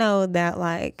did know that,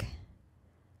 like,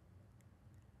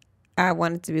 I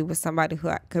wanted to be with somebody who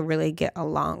I could really get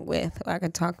along with, who I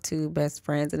could talk to, best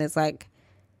friends. And it's like,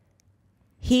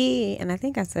 and I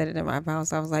think I said it in my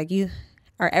vows, I was like, you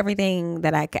are everything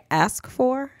that I could ask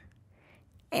for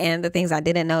and the things I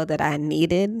didn't know that I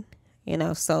needed, you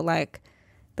know? So, like,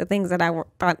 the things that I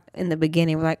thought in the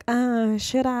beginning were like,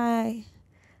 should I?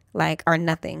 Like, are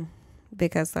nothing.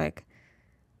 Because, like,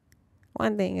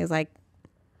 one thing is, like,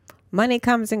 money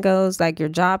comes and goes. Like, your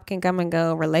job can come and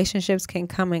go. Relationships can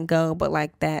come and go. But,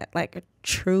 like, that, like, a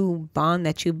true bond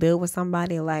that you build with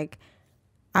somebody, like,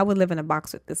 I would live in a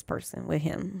box with this person, with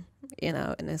him, you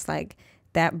know? And it's, like,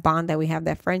 that bond that we have,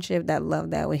 that friendship, that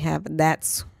love that we have,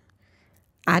 that's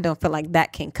I don't feel like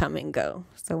that can come and go.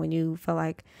 So when you feel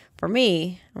like, for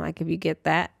me, like if you get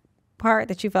that part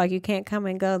that you feel like you can't come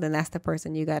and go, then that's the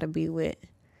person you got to be with.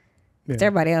 Yeah.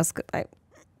 Everybody else could like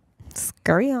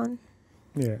scurry on.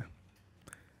 Yeah.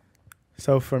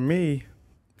 So for me,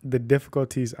 the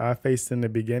difficulties I faced in the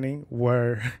beginning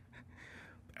were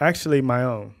actually my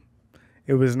own.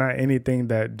 It was not anything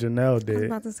that Janelle did. I was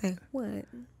about to say, what?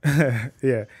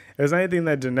 Yeah. It was anything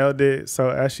that Janelle did. So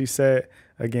as she said,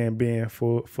 again, being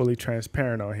fully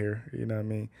transparent on here, you know what I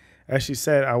mean? As she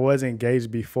said, I was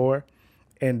engaged before,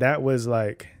 and that was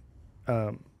like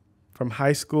from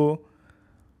high school.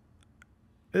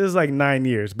 It was like 9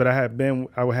 years, but I had been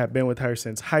with her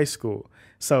since high school.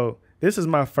 So this is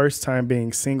my first time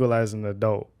being single as an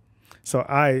adult. So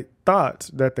I thought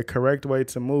that the correct way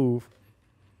to move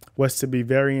was to be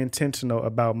very intentional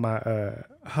about my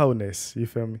wholeness. You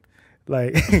feel me?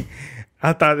 Like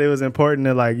I thought it was important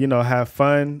to like, you know, have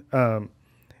fun,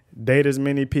 date as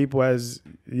many people as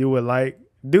you would like,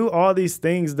 do all these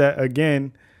things that,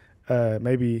 again,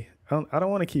 maybe I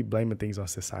don't want to keep blaming things on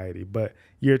society, but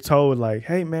you're told like,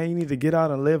 hey, man, you need to get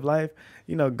out and live life,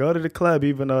 you know, go to the club,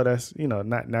 even though that's, you know,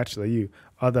 not naturally you.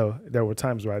 Although there were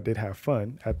times where I did have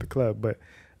fun at the club, but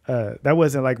that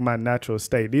wasn't like my natural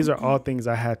state. These are all things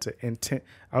I had to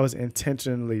I was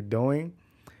intentionally doing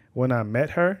when I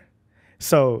met her.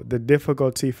 So the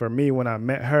difficulty for me when I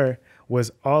met her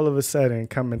was all of a sudden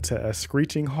coming to a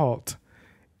screeching halt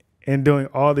and doing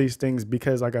all these things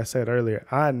because, like I said earlier,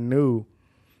 I knew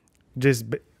just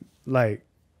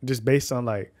based on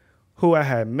like who I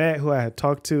had met, who I had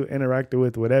talked to, interacted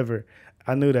with, whatever,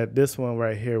 I knew that this one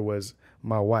right here was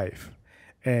my wife.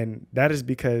 And that is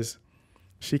because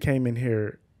she came in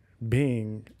here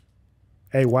being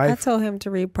a wife. I told him to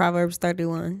read Proverbs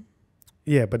 31.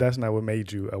 Yeah, but that's not what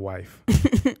made you a wife.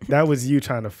 That was you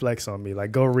trying to flex on me.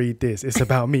 Like, go read this. It's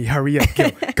about me. Hurry up.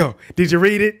 Go. Did you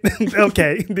read it?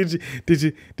 Okay. Did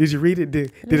you read it?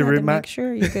 Did it remind? Make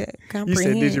sure you could comprehend. You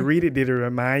said, did you read it? Did it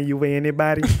remind you of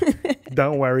anybody?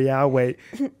 Don't worry, I'll wait.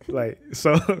 Like,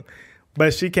 so,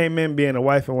 but she came in being a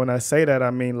wife, and when I say that, I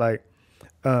mean like,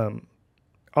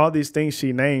 all these things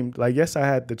she named. Like, yes, I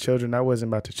had the children. I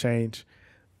wasn't about to change,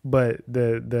 but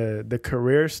the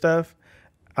career stuff.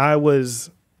 I was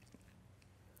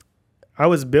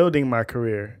building my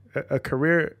career. A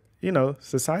career, you know,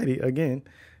 society, again,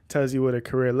 tells you what a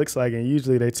career looks like. And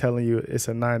usually they're telling you it's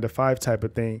a 9-to-5 type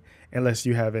of thing, unless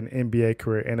you have an NBA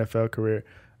career, NFL career,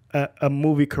 a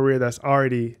movie career that's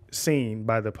already seen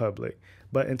by the public.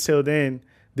 But until then,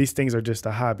 these things are just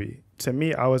a hobby. To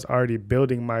me, I was already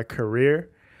building my career,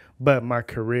 but my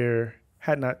career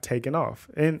had not taken off.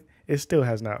 And it still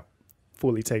has not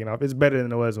fully taken off. It's better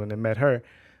than it was when I met her.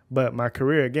 But my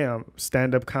career, again,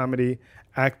 stand-up comedy,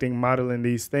 acting, modeling,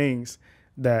 these things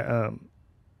that,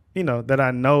 you know, that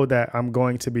I know that I'm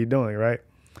going to be doing, right?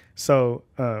 So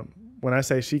when I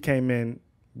say she came in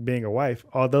being a wife,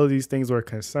 although these things were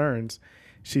concerns,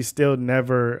 she still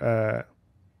never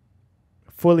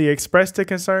fully expressed the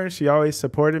concern. She always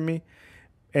supported me,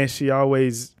 and she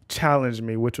always challenged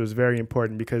me, which was very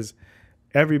important because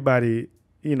everybody,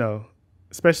 you know,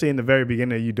 especially in the very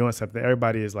beginning of you doing something,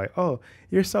 everybody is like, oh,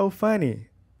 you're so funny.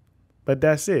 But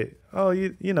that's it. Oh,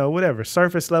 you know, whatever,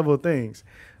 surface level things.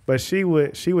 But she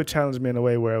would challenge me in a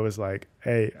way where it was like,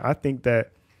 hey, I think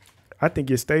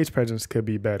your stage presence could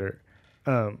be better.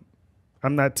 I'm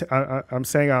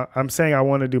saying I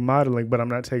want to do modeling, but I'm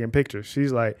not taking pictures.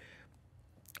 She's like,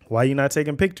 why are you not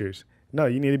taking pictures? No,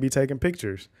 you need to be taking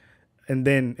pictures. And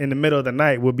then in the middle of the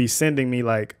night, will be sending me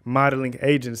like modeling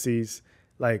agencies,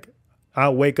 like,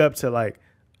 I'll wake up to like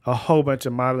a whole bunch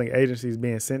of modeling agencies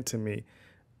being sent to me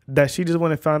that she just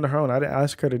went and found her own. I didn't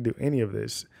ask her to do any of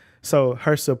this. So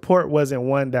her support wasn't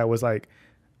one that was like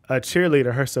a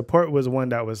cheerleader. Her support was one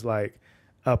that was like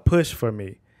a push for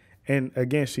me. And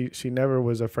again, she never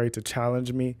was afraid to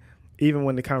challenge me. Even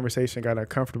when the conversation got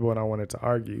uncomfortable and I wanted to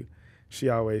argue, she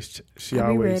always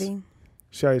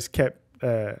kept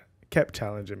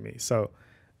challenging me. So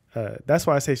that's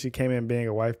why I say she came in being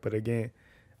a wife. But again,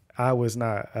 I was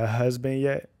not a husband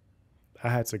yet. I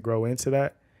had to grow into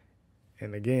that.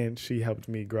 And again, she helped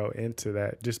me grow into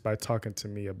that just by talking to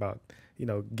me about, you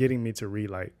know, getting me to read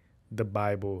like the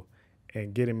Bible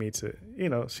and getting me to, you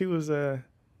know, she was like,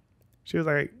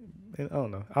 I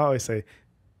don't know. I always say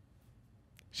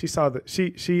she saw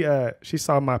she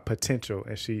saw my potential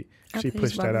and she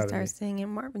pushed that out of me. Start singing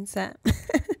Marvin Sapp.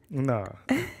 No.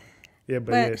 Yeah,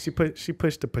 but yeah, she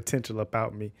pushed the potential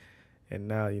about me. And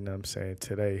now, you know what I'm saying,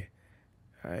 today,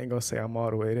 I ain't going to say I'm all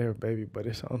the way there, baby, but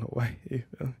it's on the way. You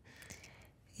feel?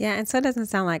 Yeah, and so it doesn't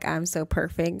sound like I'm so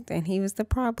perfect and he was the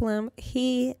problem.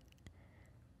 He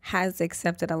has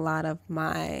accepted a lot of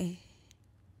my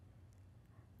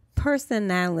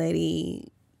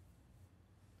personality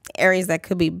areas that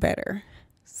could be better.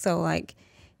 So like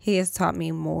he has taught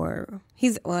me more.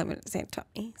 I'm going to say taught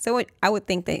me. So I would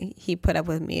think that he put up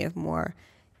with me of more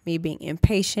me being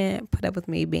impatient, put up with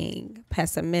me being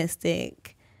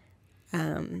pessimistic,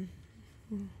 my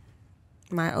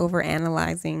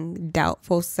overanalyzing,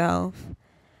 doubtful self.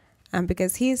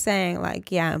 Because he's saying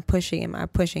like, yeah, I'm pushing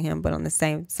him, but on the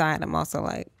same side, I'm also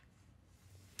like,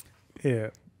 yeah,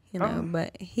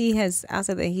 but I'll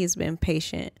say that he's been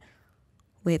patient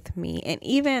with me. And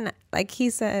even like he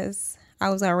says, I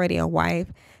was already a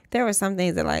wife. There were some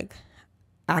things that like,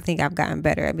 I think I've gotten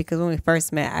better at, because when we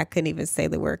first met, I couldn't even say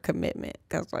the word commitment.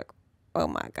 I was like, oh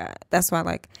my God. That's why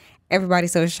like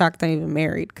everybody's so shocked I'm even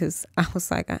married. Cause I was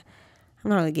like, I'm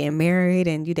not really getting married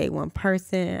and you date one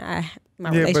person. My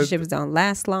relationships don't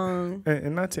last long.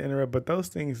 And not to interrupt, but those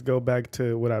things go back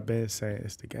to what I've been saying.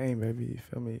 It's the game, baby. You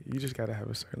feel me? You just got to have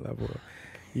a certain level of,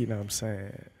 you know what I'm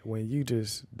saying? When you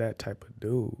just that type of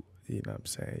dude, you know what I'm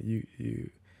saying?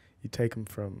 You take them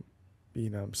from,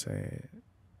 you know what I'm saying?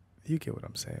 You get what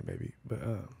I'm saying, baby. But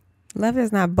love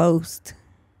does not boast.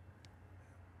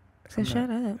 So shut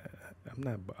up.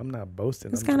 I'm not boasting.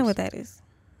 That's kind of what that is.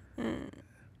 Yeah,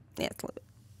 it's a little bit.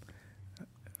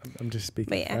 I'm just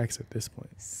speaking facts at this point.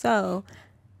 So,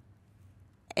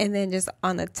 and then just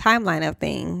on the timeline of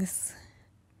things,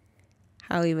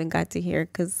 how we even got to here,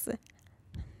 because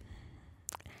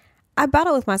I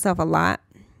battle with myself a lot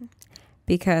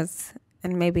because,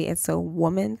 and maybe it's a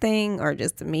woman thing or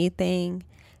just a me thing,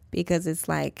 because it's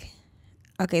like,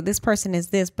 okay, this person is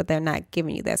this, but they're not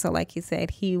giving you that. So like he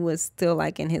said, he was still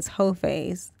like in his hoe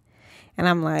phase. And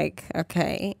I'm like,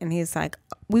 okay. And he's like,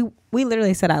 we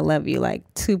literally said I love you like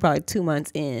probably 2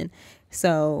 months in.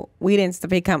 So we didn't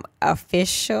become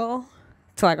official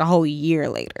till like a whole year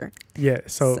later. Yeah.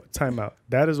 So time out.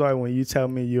 That is why when you tell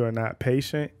me you are not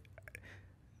patient,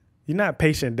 you're not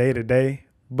patient day to day,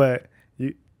 but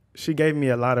she gave me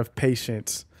a lot of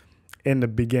patience in the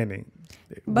beginning.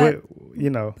 But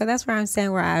But that's where I'm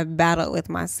saying where I battled with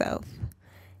myself.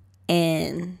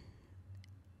 And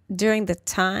during the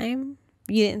time,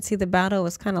 you didn't see the battle. It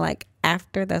was kind of like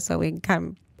after. That's why we kind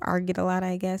of argued a lot,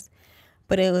 I guess.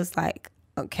 But it was like,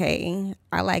 okay,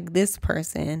 I like this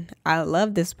person. I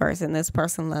love this person. This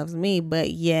person loves me.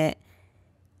 But yet,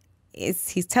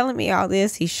 he's telling me all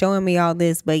this. He's showing me all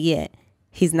this. But yet,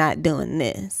 he's not doing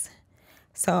this.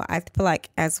 So I feel like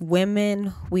as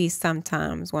women, we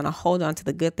sometimes want to hold on to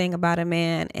the good thing about a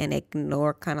man and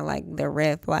ignore kind of like the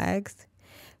red flags.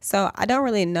 So I don't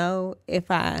really know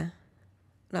if I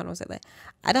don't say that.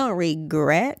 I don't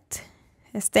regret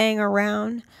staying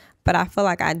around, but I feel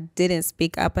like I didn't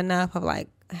speak up enough of like,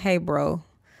 hey, bro,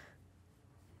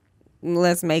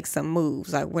 let's make some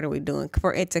moves. Like, what are we doing?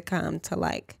 For it to come to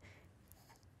like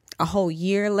a whole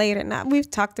year later. Now, we've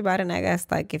talked about it, and I guess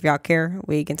like if y'all care,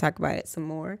 we can talk about it some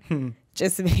more.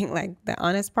 Just being like the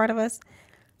honest part of us.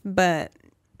 But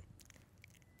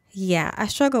yeah, I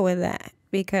struggle with that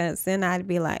because then I'd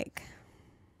be like,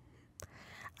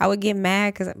 I would get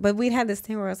mad but we'd have this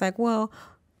thing where it's like, well,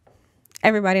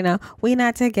 everybody know we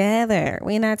not together.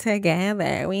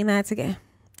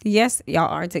 Yes, y'all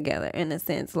are together in a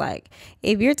sense. Like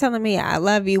if you're telling me I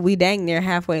love you, we dang near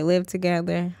halfway live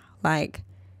together. Like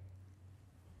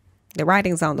the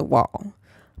writing's on the wall,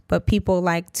 but people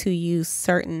like to use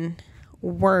certain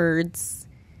words.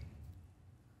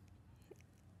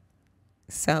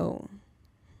 So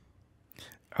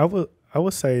I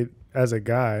would say as a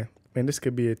guy, and this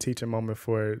could be a teaching moment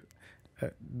for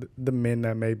the men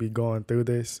that may be going through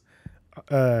this.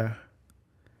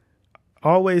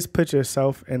 Always put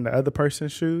yourself in the other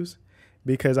person's shoes,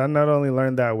 because I not only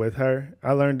learned that with her,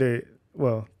 I learned it,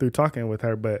 well, through talking with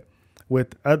her, but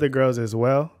with other girls as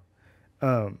well,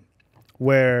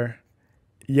 where,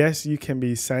 yes, you can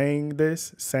be saying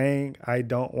I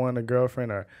don't want a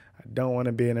girlfriend, or I don't want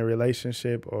to be in a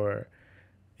relationship, or,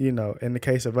 in the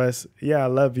case of us, yeah, I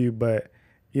love you, but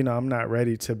I'm not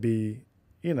ready to be,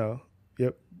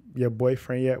 your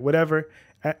boyfriend yet, whatever.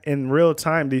 In real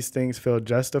time, these things feel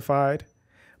justified.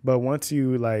 But once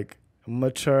you like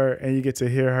mature and you get to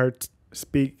hear her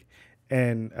speak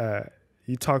and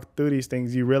you talk through these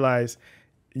things, you realize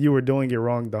you were doing it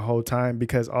wrong the whole time,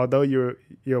 because although your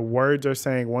words are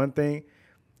saying one thing,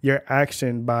 your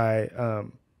action by,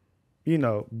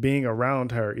 being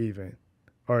around her even,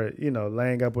 or,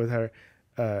 laying up with her,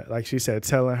 like she said,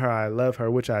 telling her I love her,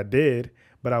 which I did,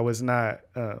 but I was not,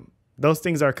 those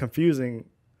things are confusing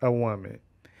a woman.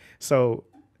 So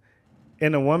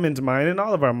in a woman's mind, in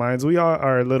all of our minds, we all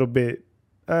are a little bit,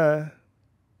 I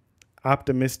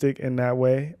optimistic in that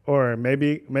way, or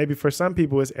maybe for some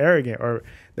people it's arrogant, or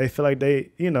they feel like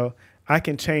I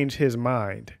can change his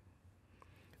mind,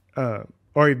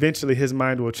 or eventually his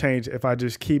mind will change if I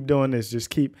just keep doing this,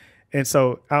 and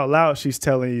so out loud she's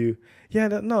telling you, yeah,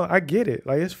 no, I get it,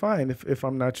 like it's fine if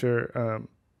I'm not your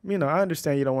I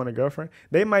understand you don't want a girlfriend.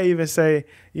 They might even say,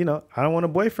 I don't want a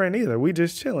boyfriend either, we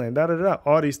just chilling,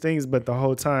 all these things, but the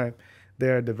whole time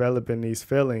they're developing these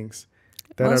feelings.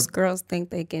 Most girls think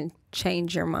they can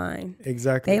change your mind.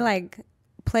 Exactly. They like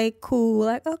play cool,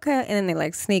 like, okay, and then they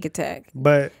like sneak attack.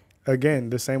 But again,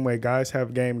 the same way guys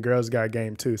have game, girls got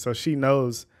game too. So she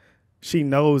knows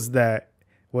that,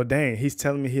 well, dang, he's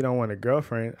telling me he don't want a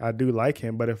girlfriend. I do like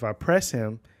him, but if I press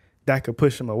him, that could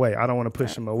push him away. I don't want to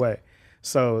push him away.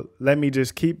 So let me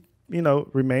just keep,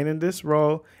 remain in this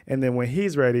role. And then when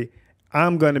he's ready,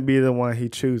 I'm going to be the one he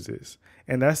chooses.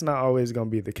 And that's not always going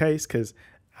to be the case, because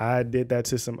I did that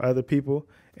to some other people,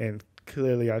 and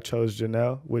clearly I chose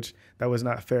Janelle, which that was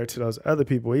not fair to those other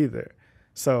people either.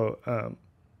 So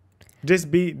just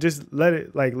let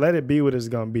it be what it's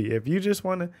going to be. If you just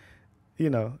want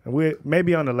to, we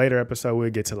maybe on a later episode we'll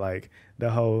get to like the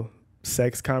whole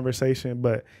sex conversation,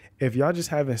 but if y'all just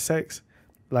having sex,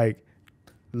 like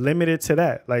limit it to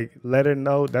that. Like let her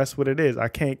know that's what it is. I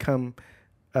can't come.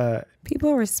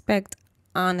 People respect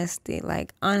honesty,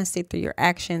 like honesty through your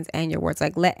actions and your words.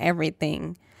 Like let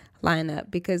everything line up,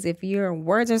 because if your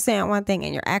words are saying one thing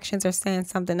and your actions are saying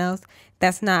something else,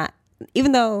 that's not,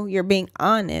 even though you're being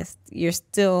honest, you're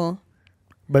still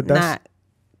not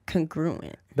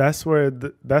congruent. That's where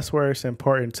it's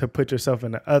important to put yourself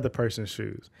in the other person's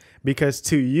shoes, because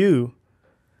to you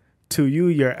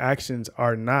your actions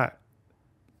are not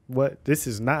this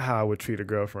is not how I would treat a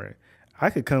girlfriend. I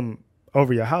could come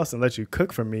over your house and let you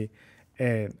cook for me,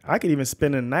 and I could even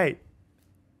spend a night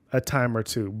a time or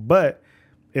two. But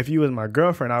if you was my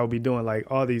girlfriend, I would be doing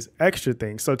like all these extra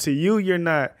things. So to you, you're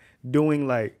not doing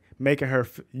like making her,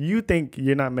 you think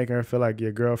you're not making her feel like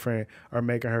your girlfriend or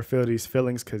making her feel these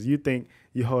feelings because you think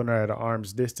you holding her at an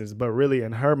arm's distance. But really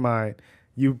in her mind,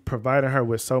 you providing her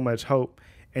with so much hope,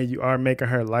 and you are making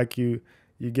her like you.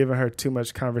 You're giving her too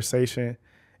much conversation.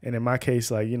 And in my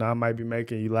case, like, I might be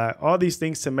making you laugh. All these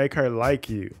things to make her like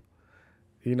you.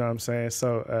 You know what I'm saying?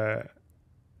 So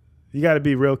you got to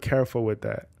be real careful with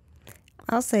that.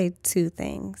 I'll say two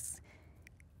things.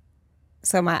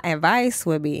 So my advice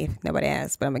would be, if nobody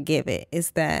asks, but I'm going to give it, is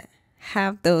that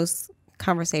have those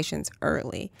conversations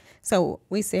early. So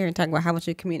we sit here and talk about how much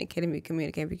you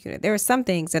communicate. There are some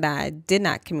things that I did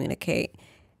not communicate,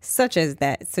 such as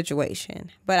that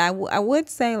situation. But I would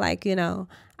say, like,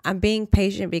 I'm being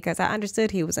patient because I understood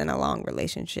he was in a long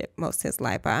relationship most of his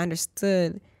life. I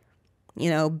understood,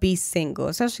 be single,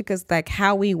 especially because like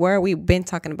how we've been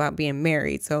talking about being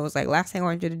married. So it was like, last thing I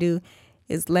want you to do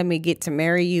is let me get to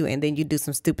marry you, and then you do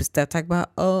some stupid stuff. Talk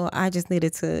about, oh, I just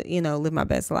needed to, live my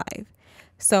best life.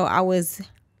 So I was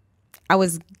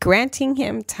granting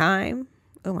him time.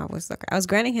 Oh, my voice sucker. I was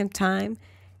granting him time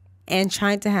and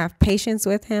trying to have patience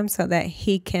with him so that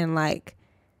he can like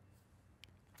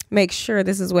make sure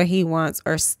this is what he wants,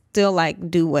 or still like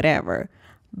do whatever.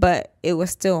 But it was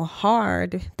still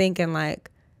hard thinking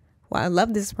like, well, I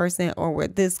love this person, or we're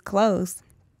this close,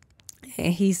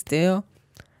 and he's still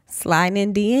sliding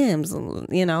in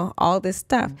DMs, all this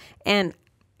stuff. And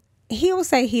he will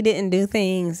say he didn't do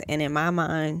things, and in my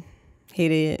mind he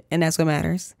did, and that's what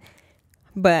matters.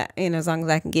 But as long as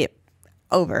I can get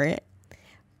over it.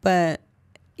 But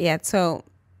yeah, so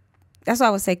that's why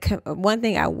I would say one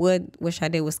thing I would wish I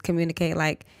did was communicate,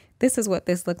 like, this is what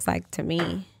this looks like to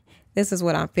me. This is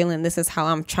what I'm feeling. This is how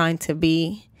I'm trying to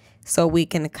be, so we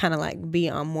can kind of like be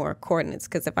on more coordinates.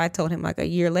 Because if I told him like a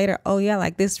year later, oh yeah,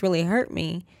 like this really hurt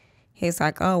me, he's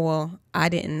like, oh, well, I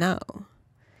didn't know.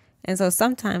 And so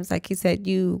sometimes, like you said,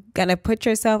 you got to put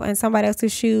yourself in somebody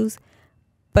else's shoes,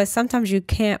 but sometimes you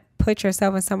can't put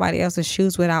yourself in somebody else's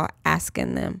shoes without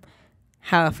asking them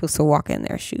how it feels to walk in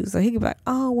their shoes. So he could be like,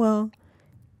 oh, well,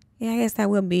 yeah, I guess that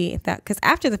would be that. Because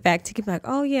after the fact, he could be like,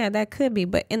 oh, yeah, that could be.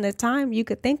 But in the time, you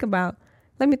could think about,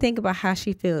 let me think about how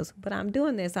she feels. But I'm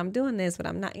doing this, but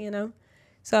I'm not,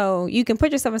 So you can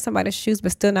put yourself in somebody's shoes,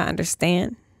 but still not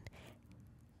understand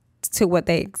to what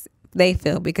they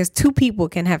feel. Because two people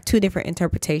can have two different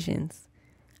interpretations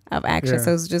of action. Yeah.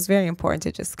 So it's just very important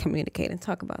to just communicate and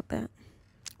talk about that,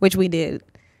 which we did.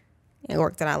 It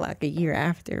worked out like a year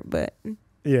after, but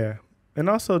yeah. And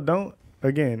also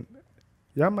again,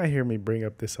 y'all might hear me bring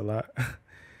up this a lot.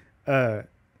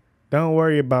 Don't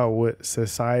worry about what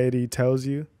society tells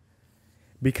you,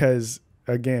 because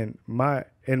again,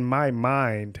 in my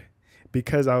mind,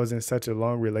 because I was in such a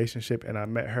long relationship and I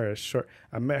met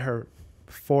her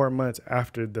 4 months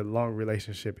after the long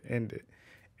relationship ended.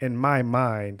 In my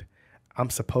mind, I'm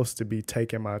supposed to be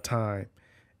taking my time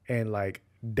and like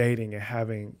dating and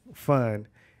having fun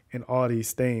and all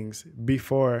these things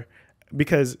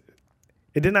because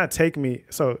it did not take me.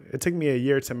 So it took me a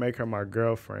year to make her my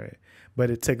girlfriend, but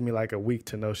it took me like a week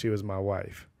to know she was my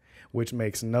wife, which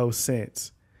makes no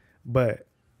sense. But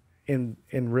in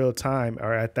real time,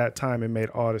 or at that time, it made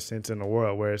all the sense in the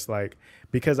world, where it's like,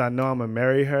 because I know I'm gonna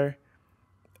marry her,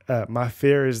 my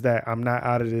fear is that I'm not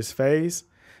out of this phase.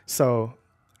 So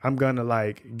I'm gonna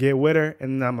like get with her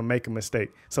and then I'm gonna make a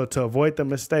mistake. So to avoid the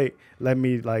mistake, let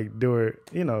me like do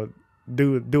it,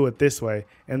 do it this way.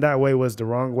 And that way was the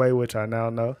wrong way, which I now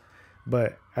know.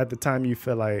 But at the time you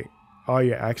feel like all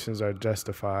your actions are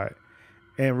justified,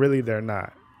 and really they're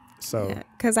not. So,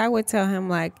 because I would tell him,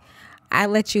 like, I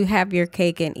let you have your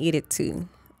cake and eat it too.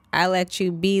 I let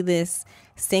you be this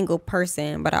single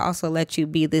person, but I also let you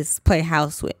be this play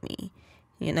house with me,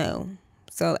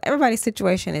 So everybody's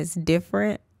situation is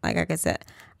different. Like I said,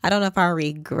 I don't know if I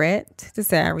regret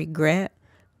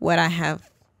what I have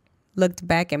looked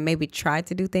back and maybe tried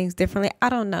to do things differently. I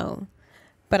don't know.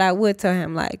 But I would tell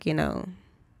him, like,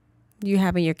 you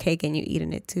having your cake and you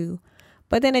eating it too.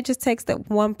 But then it just takes that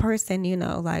one person,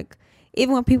 like,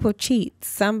 even when people cheat,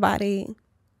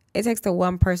 it takes the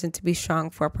one person to be strong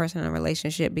for a person in a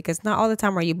relationship, because not all the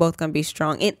time are you both going to be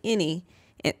strong in any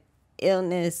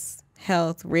illness,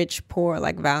 health, rich, poor,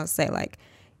 like Val say, like,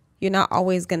 you're not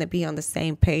always going to be on the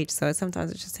same page. So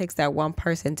sometimes it just takes that one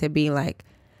person to be like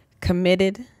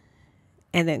committed.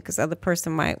 And then because other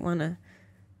person might want to.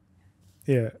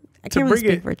 Yeah. I can't really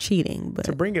speak for cheating, but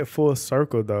to bring it full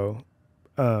circle though,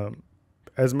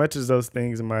 as much as those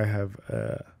things might have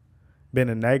been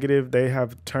a negative, they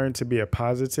have turned to be a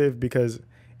positive, because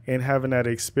in having that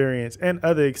experience and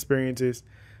other experiences,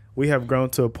 we have grown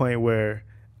to a point where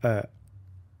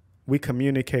we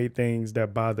communicate things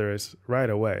that bother us right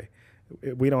away.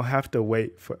 We don't have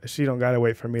to she don't got to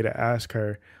wait for me to ask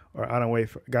her, or I don't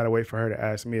got to wait for her to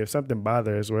ask me. If something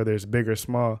bothers us, whether it's big or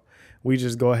small, we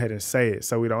just go ahead and say it.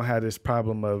 So we don't have this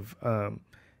problem of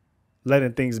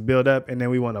letting things build up and then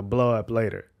we want to blow up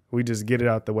later. We just get it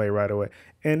out the way right away.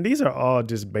 And these are all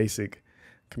just basic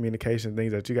communication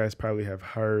things that you guys probably have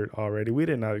heard already. We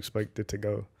did not expect it to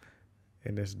go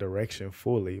in this direction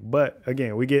fully. But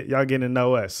again, y'all getting to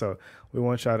know us. So we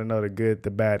want y'all to know the good,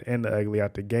 the bad, and the ugly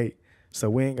out the gate. So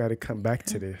we ain't got to come back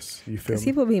to this. You feel me?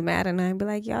 People be mad at us and be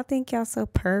like, y'all think y'all so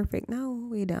perfect. No,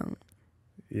 we don't.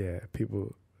 Yeah,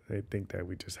 people, they think that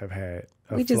we just have had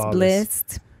we just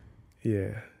blessed.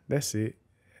 Yeah, that's it.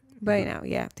 But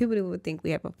people would think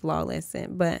we have a flawless,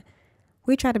 but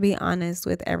we try to be honest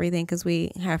with everything, because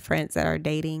we have friends that are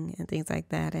dating and things like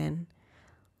that, and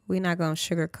we're not going to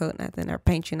sugarcoat nothing or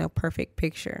paint you no perfect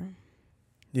picture.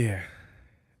 Yeah.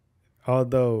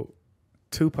 Although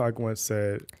Tupac once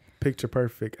said, "Picture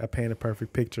perfect, I paint a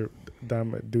perfect picture."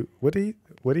 What did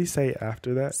he say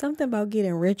after that? Something about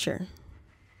getting richer.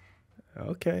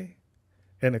 Okay.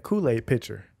 And a Kool-Aid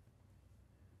pitcher.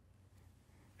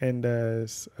 And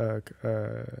thirst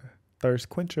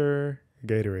quencher,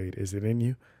 Gatorade. Is it in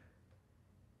you?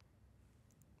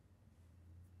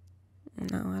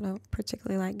 No, I don't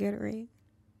particularly like Gatorade.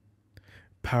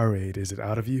 Powerade, is it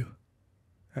out of you?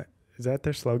 Is that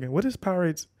their slogan? What is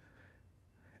Powerade's?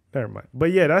 Never mind.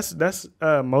 But yeah, that's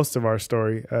most of our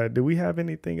story. Do we have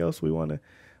anything else we want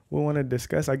to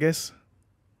discuss? I guess,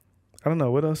 I don't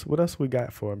know, what else we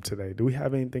got for him today? Do we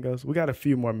have anything else? We got a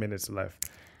few more minutes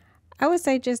left. I would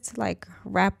say just to like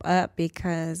wrap up,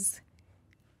 because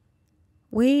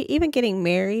we, even getting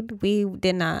married, we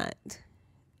did not,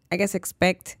 I guess,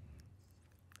 expect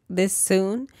this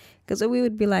soon, because we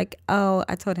would be like, oh,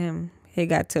 I told him he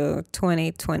got to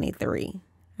 2023,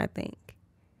 I think.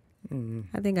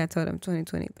 I think I told him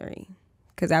 2023,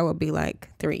 because that would be like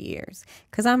 3 years,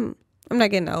 because I'm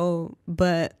not getting old,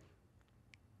 but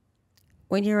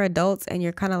when you're adults and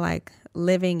you're kind of like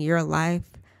living your life,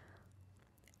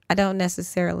 I don't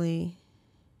necessarily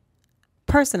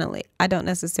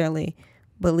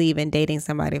believe in dating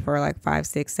somebody for like 5,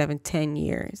 6, 7, 10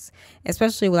 years,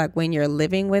 especially like when you're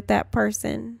living with that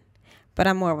person. But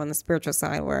I'm more on the spiritual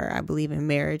side, where I believe in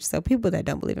marriage. So people that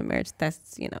don't believe in marriage,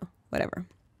 that's, whatever.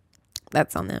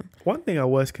 That's on them. One thing I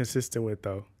was consistent with,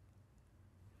 though,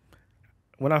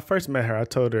 when I first met her, I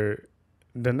told her,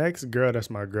 the next girl that's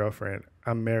my girlfriend,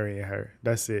 I'm marrying her.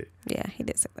 That's it. Yeah, he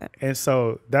did say that. And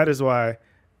so that is why,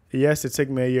 yes, it took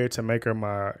me a year to make her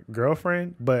my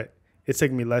girlfriend, but it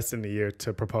took me less than a year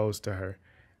to propose to her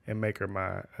and make her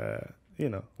my,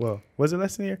 was it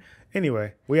less than a year?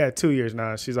 Anyway, we had 2 years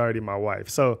now, and she's already my wife.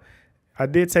 So I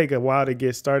did take a while to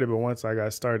get started, but once I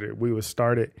got started, we was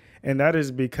started. And that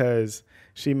is because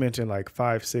she mentioned like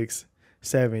 5, 6,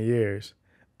 7 years.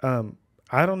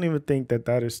 I don't even think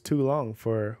that is too long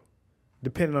for,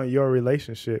 depending on your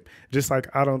relationship. Just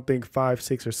like I don't think 5,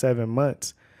 6, or 7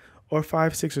 months or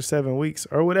 5, 6, or 7 weeks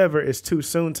or whatever is too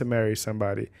soon to marry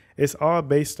somebody. It's all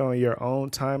based on your own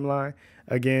timeline.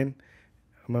 Again,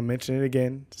 I'm going to mention it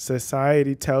again.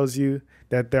 Society tells you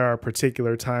that there are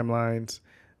particular timelines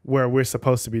where we're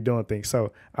supposed to be doing things.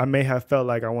 So I may have felt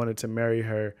like I wanted to marry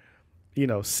her,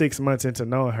 6 months into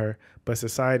knowing her, but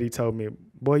society told me,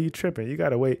 boy, you tripping. You got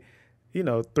to wait,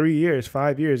 3 years,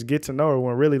 5 years, get to know her,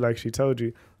 when really, like she told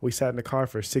you, we sat in the car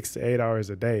for 6 to 8 hours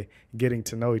a day getting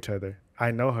to know each other.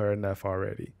 I know her enough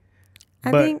already.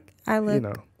 When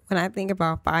I think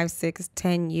about 5, 6,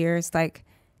 10 years, like,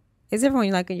 it's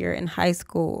different when you're in high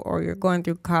school or you're going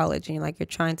through college and you're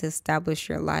trying to establish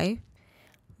your life.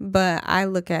 But I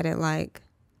look at it like,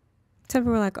 some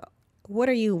people are like, what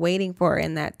are you waiting for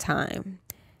in that time?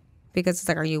 Because it's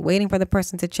like, are you waiting for the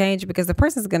person to change? Because the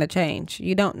person's going to change.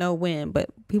 You don't know when, but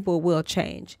people will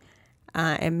change.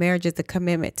 And marriage is a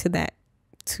commitment to that,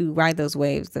 to ride those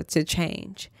waves, to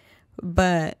change.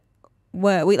 But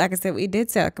like I said, we did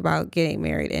talk about getting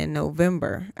married in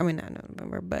November. I mean, not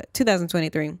November, but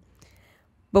 2023.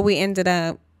 But we ended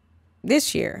up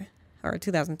this year, or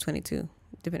 2022,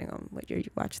 depending on what year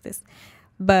you watch this.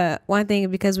 But one thing,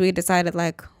 because we decided,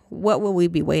 like, what will we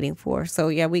be waiting for? So,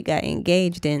 yeah, we got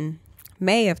engaged in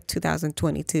May of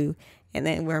 2022, and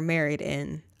then we're married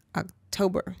in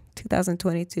October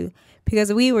 2022,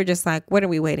 because we were just like, what are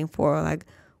we waiting for? Like,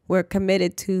 we're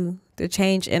committed to the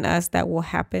change in us that will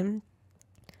happen.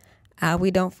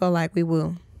 We don't feel like we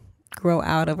will grow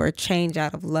out of or change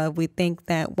out of love. We think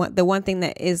that the one thing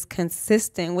that is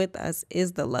consistent with us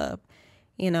is the love.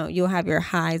 You'll have your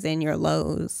highs and your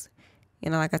lows.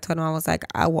 Like I told him, I was like,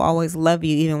 I will always love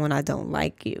you even when I don't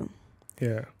like you.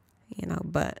 Yeah.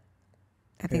 But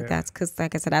I think that's because,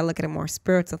 like I said, I look at a more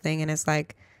spiritual thing, and it's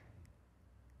like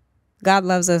God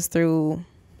loves us through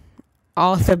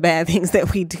all the bad things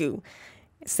that we do,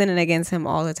 sinning against him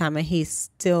all the time, and he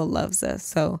still loves us.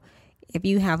 So if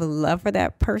you have a love for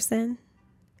that person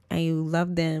and you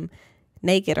love them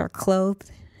naked or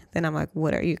clothed, then I'm like,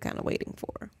 what are you kind of waiting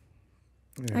for?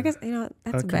 Yeah. I guess,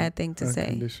 that's a bad thing to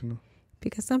say.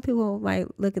 Because some people might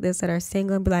look at this that are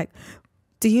single and be like,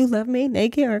 do you love me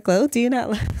naked or clothed? Do you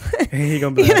not love me? And he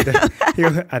gonna be like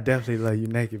that. I definitely love you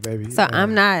naked, baby. So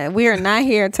we are not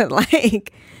here to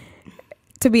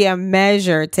to be a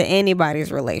measure to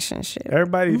anybody's relationship.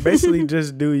 Everybody basically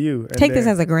just do you. And take this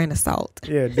as a grain of salt.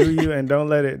 Yeah, do you, and don't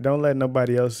let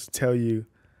nobody else tell you,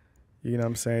 you know what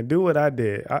I'm saying? Do what I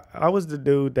did. I was the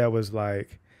dude that was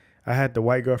like, I had the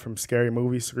white girl from Scary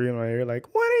Movie screaming in my ear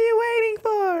like, what are you waiting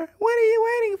for? What are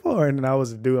you waiting for? And then I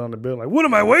was the dude on the bill like, what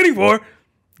am I waiting for?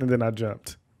 And then I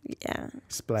jumped. Yeah.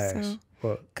 Splash.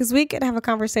 Because we could have a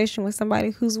conversation with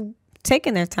somebody who's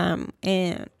taking their time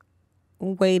and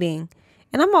waiting.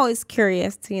 And I'm always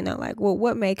curious to,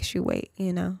 what makes you wait,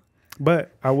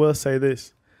 But I will say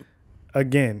this.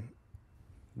 Again,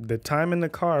 the time in the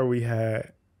car we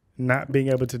had, not being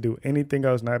able to do anything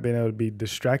else, not being able to be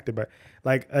distracted by,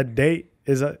 like, a date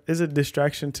is a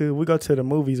distraction too. We go to the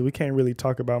movies, we can't really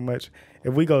talk about much.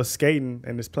 If we go skating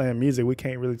and it's playing music, we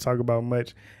can't really talk about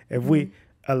much. If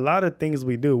a lot of things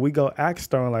we do, we go act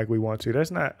stone like we want to.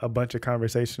 There's not a bunch of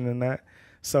conversation in that.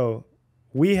 So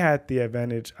we had the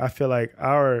advantage. I feel like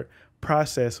our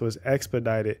process was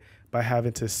expedited by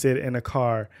having to sit in a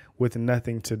car with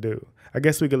nothing to do. I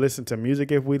guess we could listen to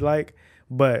music if we like,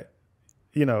 but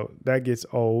that gets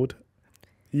old.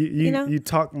 You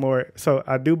talk more. So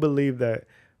I do believe that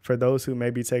for those who may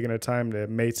be taking their time, that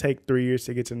may take 3 years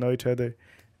to get to know each other,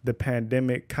 the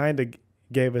pandemic kind of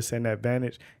gave us an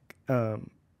advantage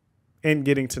in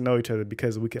getting to know each other,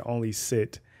 because we could only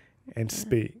sit and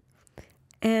speak.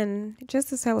 And just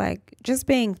to say, just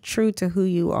being true to who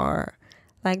you are,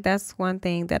 that's one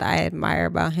thing that I admire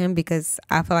about him, because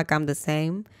I feel like I'm the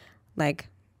same.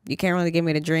 You can't really get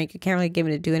me to drink. You can't really get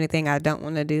me to do anything I don't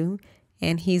want to do.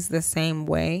 And he's the same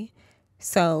way.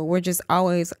 So we're just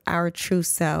always our true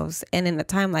selves. And in a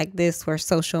time like this where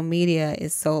social media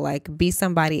is so be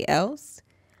somebody else,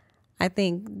 I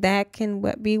think that can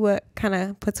be what kind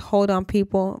of puts hold on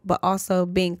people, but also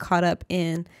being caught up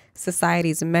in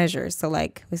society's measures. So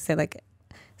we said,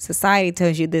 society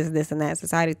tells you this, this, and that.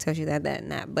 Society tells you that,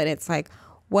 and that. But it's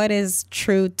what is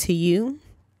true to you?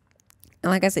 And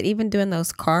like I said, even doing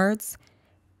those cards,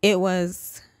 it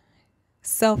was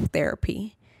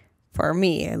self-therapy for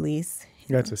me, at least.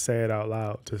 You got to say it out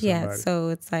loud to somebody. Yeah, so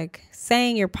it's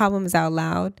saying your problems out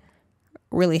loud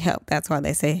really help. That's why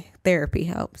they say therapy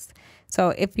helps. So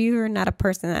if you're not a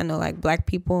person, I know like Black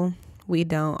people, we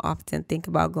don't often think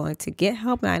about going to get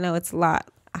help. And I know it's a lot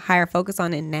higher focus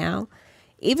on it now.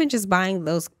 Even just buying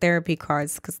those therapy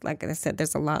cards, because like I said,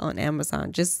 there's a lot on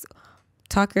Amazon. Just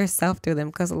talk yourself through them,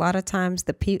 because a lot of times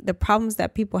the problems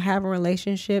that people have in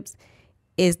relationships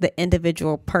is the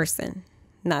individual person,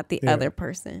 not the other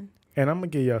person. And I'm gonna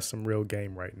give y'all some real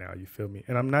game right now. You feel me?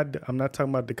 And I'm not talking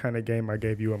about the kind of game I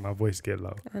gave you when my voice get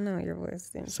low. I know your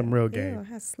voice. Some real game. Ew, I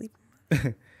had sleep.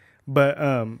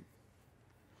 But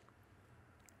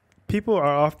people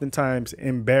are oftentimes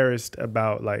embarrassed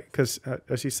about, like, because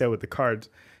as she said with the cards,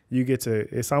 you get to,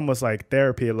 it's almost like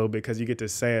therapy a little bit because you get to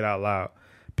say it out loud.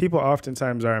 People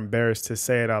oftentimes are embarrassed to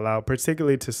say it out loud,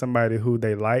 particularly to somebody who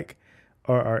they like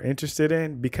or are interested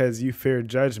in, because you fear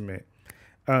judgment.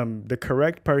 The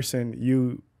correct person,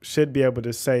 you should be able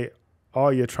to say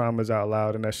all your traumas out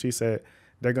loud. And as she said,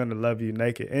 they're going to love you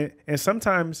naked. And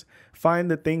sometimes find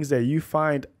the things that you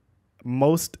find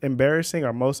most embarrassing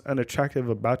or most unattractive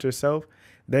about yourself.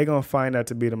 They're going to find that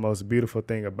to be the most beautiful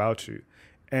thing about you.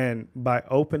 And by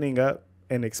opening up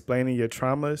and explaining your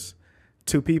traumas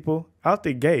to people out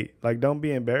the gate, like, don't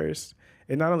be embarrassed.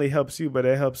 It not only helps you, but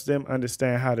it helps them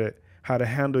understand how to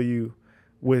handle you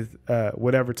with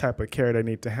whatever type of care they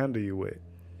need to handle you with.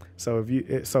 So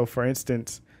so for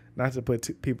instance, not to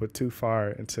put people too far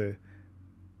into,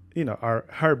 you know,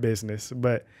 her business,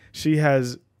 but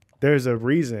there's a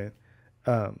reason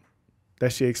that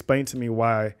she explained to me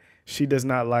why she does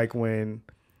not like when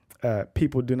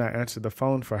people do not answer the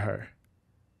phone for her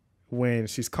when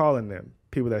she's calling them,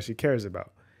 people that she cares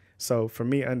about. So for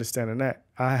me, understanding that,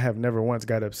 I have never once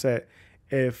got upset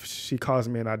if she calls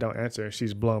me and I don't answer and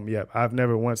she's blowing me up. I've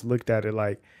never once looked at it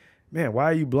like, man, why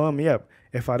are you blowing me up?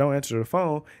 If I don't answer the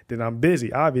phone, then I'm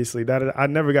busy. Obviously, that I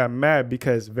never got mad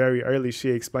because very early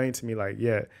she explained to me, like,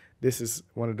 yeah, this is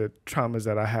one of the traumas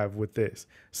that I have with this.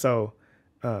 So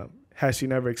had she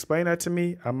never explained that to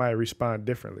me, I might respond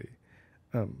differently.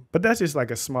 But that's just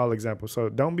like a small example. So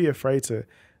don't be afraid to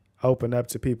open up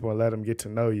to people and let them get to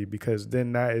know you, because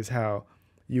then that is how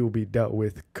you will be dealt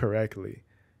with correctly.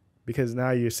 Because now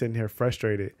you're sitting here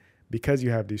frustrated because you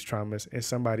have these traumas and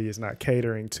somebody is not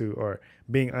catering to or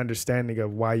being understanding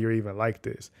of why you're even like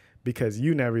this, because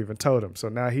you never even told him. So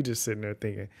now he just sitting there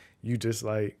thinking you just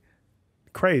like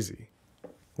crazy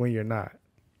when you're not.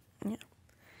 Yeah.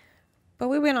 But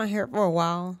we've been on here for a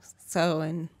while,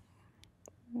 and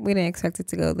we didn't expect it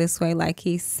to go this way, like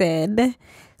he said.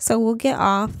 So we'll get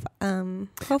off.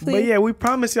 Hopefully. But yeah, we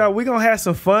promise y'all we're gonna have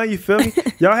some fun. You feel me?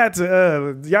 y'all had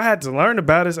to learn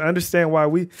about us, understand why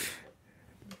we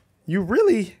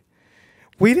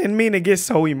didn't mean to get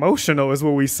so emotional, is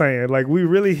what we saying. Like we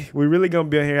really gonna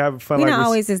be in here having fun. We're like not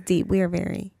always as deep. We are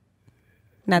very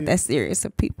not that serious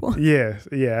of people. Yeah,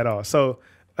 at all. So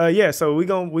so we're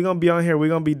gonna be on here. We're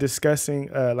gonna be discussing,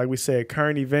 like we said,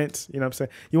 current events. You know what I'm saying?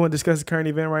 You want to discuss the current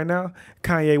event right now?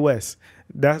 Kanye West.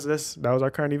 That was our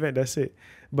current event. That's it.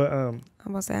 But I'm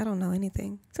about to say I don't know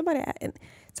anything. Somebody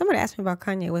asked me about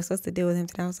Kanye West. What's the deal with him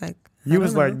today? I was like,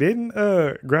 like, didn't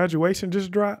graduation just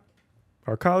drop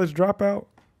or college dropout?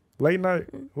 Late night.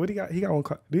 What do you got? He got one.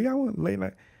 Do you got one late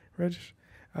night register?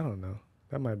 I don't know.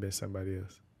 That might have been somebody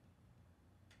else.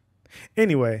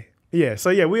 Anyway. Yeah, so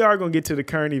yeah, we are gonna get to the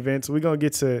current events. We're gonna be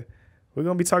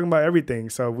talking about everything.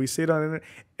 So we sit on it,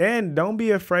 and don't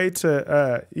be afraid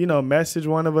to message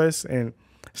one of us and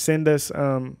send us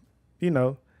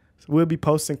we'll be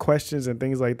posting questions and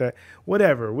things like that.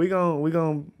 Whatever. We gonna you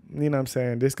know what I'm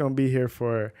saying, this gonna be here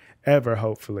forever,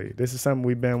 hopefully. This is something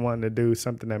we've been wanting to do,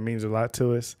 something that means a lot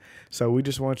to us. So we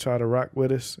just want y'all to rock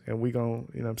with us, and we gonna,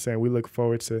 you know what I'm saying, we look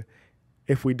forward to,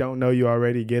 if we don't know you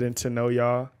already, getting to know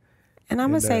y'all. And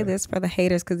I'm going to say this for the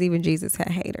haters, because even Jesus had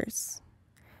haters.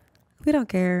 We don't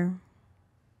care.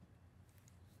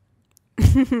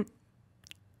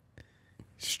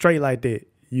 Straight like that.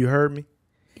 You heard me?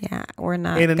 Yeah, we're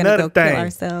not going to go kill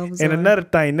ourselves. And another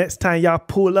thing, next time y'all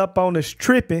pull up on us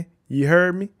tripping, you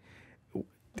heard me?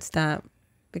 Stop,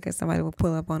 because somebody will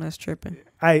pull up on us tripping.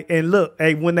 Hey, and look,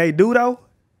 when they do though,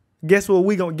 guess what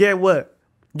we going to get what?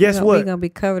 Guess what? We're going to be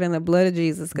covered in the blood of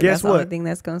Jesus, because that's the only thing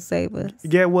that's going to save us.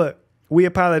 Get what? We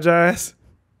apologize.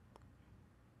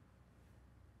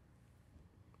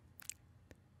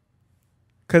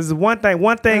 Cause one thing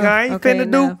I ain't finna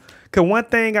do. Cause one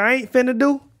thing I ain't finna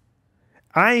do.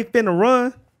 I ain't finna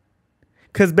run.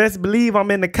 Cause best believe I'm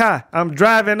in the car. I'm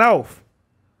driving off.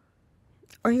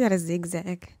 Or you gotta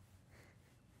zigzag.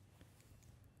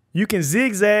 You can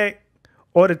zigzag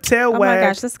or the tail wag. Oh my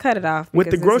gosh, let's cut it off. With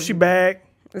the grocery bag.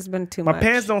 It's been too much. My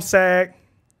pants don't sag.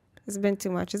 It's been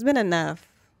too much. It's been enough.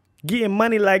 Getting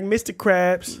money like Mr.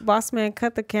 Krabs. Boss man,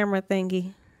 cut the camera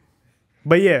thingy.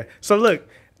 But yeah, so look,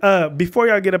 before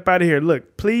y'all get up out of here,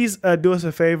 look, please do us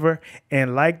a favor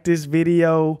and like this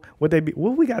video. What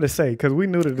we gotta say? Because we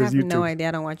knew that this I have YouTube. no idea.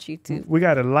 I don't watch YouTube. We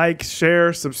gotta like,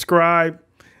 share, subscribe,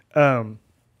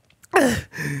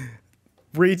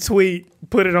 retweet,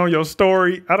 put it on your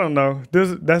story. I don't know.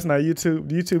 That's not YouTube.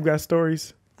 YouTube got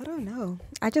stories. I don't know.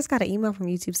 I just got an email from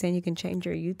YouTube saying you can change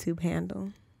your YouTube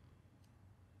handle.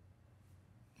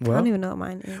 Well, I don't even know what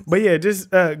mine is. But yeah, just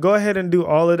go ahead and do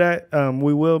all of that.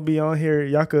 We will be on here.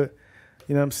 Y'all could,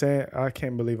 you know what I'm saying? I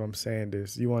can't believe I'm saying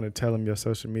this. You want to tell them your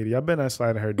social media. I've been on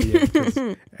sliding her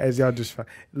DM. As y'all just find.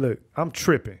 Look, I'm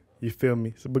tripping. You feel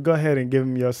me? So, but go ahead and give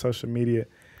them your social media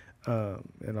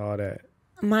and all that.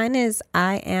 Mine is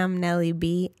I am Nelly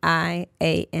B.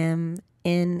 IAMNELL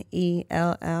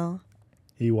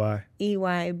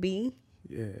EYB.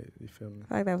 Yeah, you feel me? I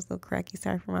feel like that was a little cracky.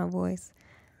 Sorry for my voice.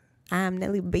 I'm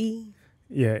Nelly B.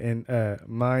 Yeah, and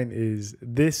mine is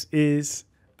this is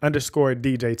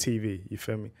 _DJ TV. You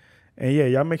feel me? And yeah,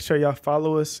 y'all make sure y'all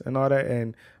follow us and all that.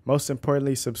 And most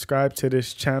importantly, subscribe to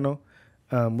this channel.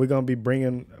 We're going to be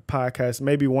bringing podcasts.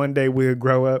 Maybe one day we'll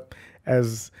grow up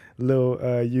as little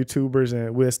YouTubers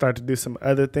and we'll start to do some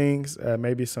other things.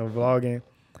 Maybe some vlogging.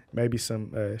 Maybe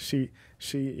some, she,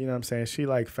 you know what I'm saying? She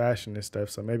like fashion and stuff.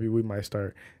 So maybe we might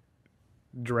start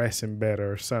dressing better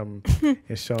or something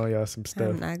and showing y'all some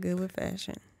stuff. I'm not good with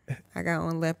fashion. I got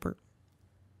on leopard.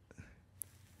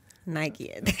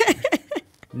 Nike.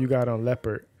 You got on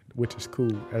leopard, which is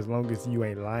cool as long as you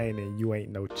ain't lying and you ain't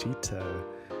no cheetah.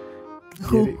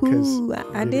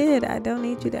 I did. I don't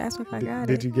need you to ask me if I got it.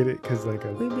 Did you get it? Because like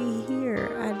we be here.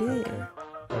 I did.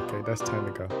 Okay, that's time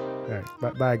to go. All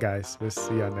right, bye guys. We'll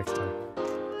see y'all next time.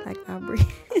 Like Aubrey.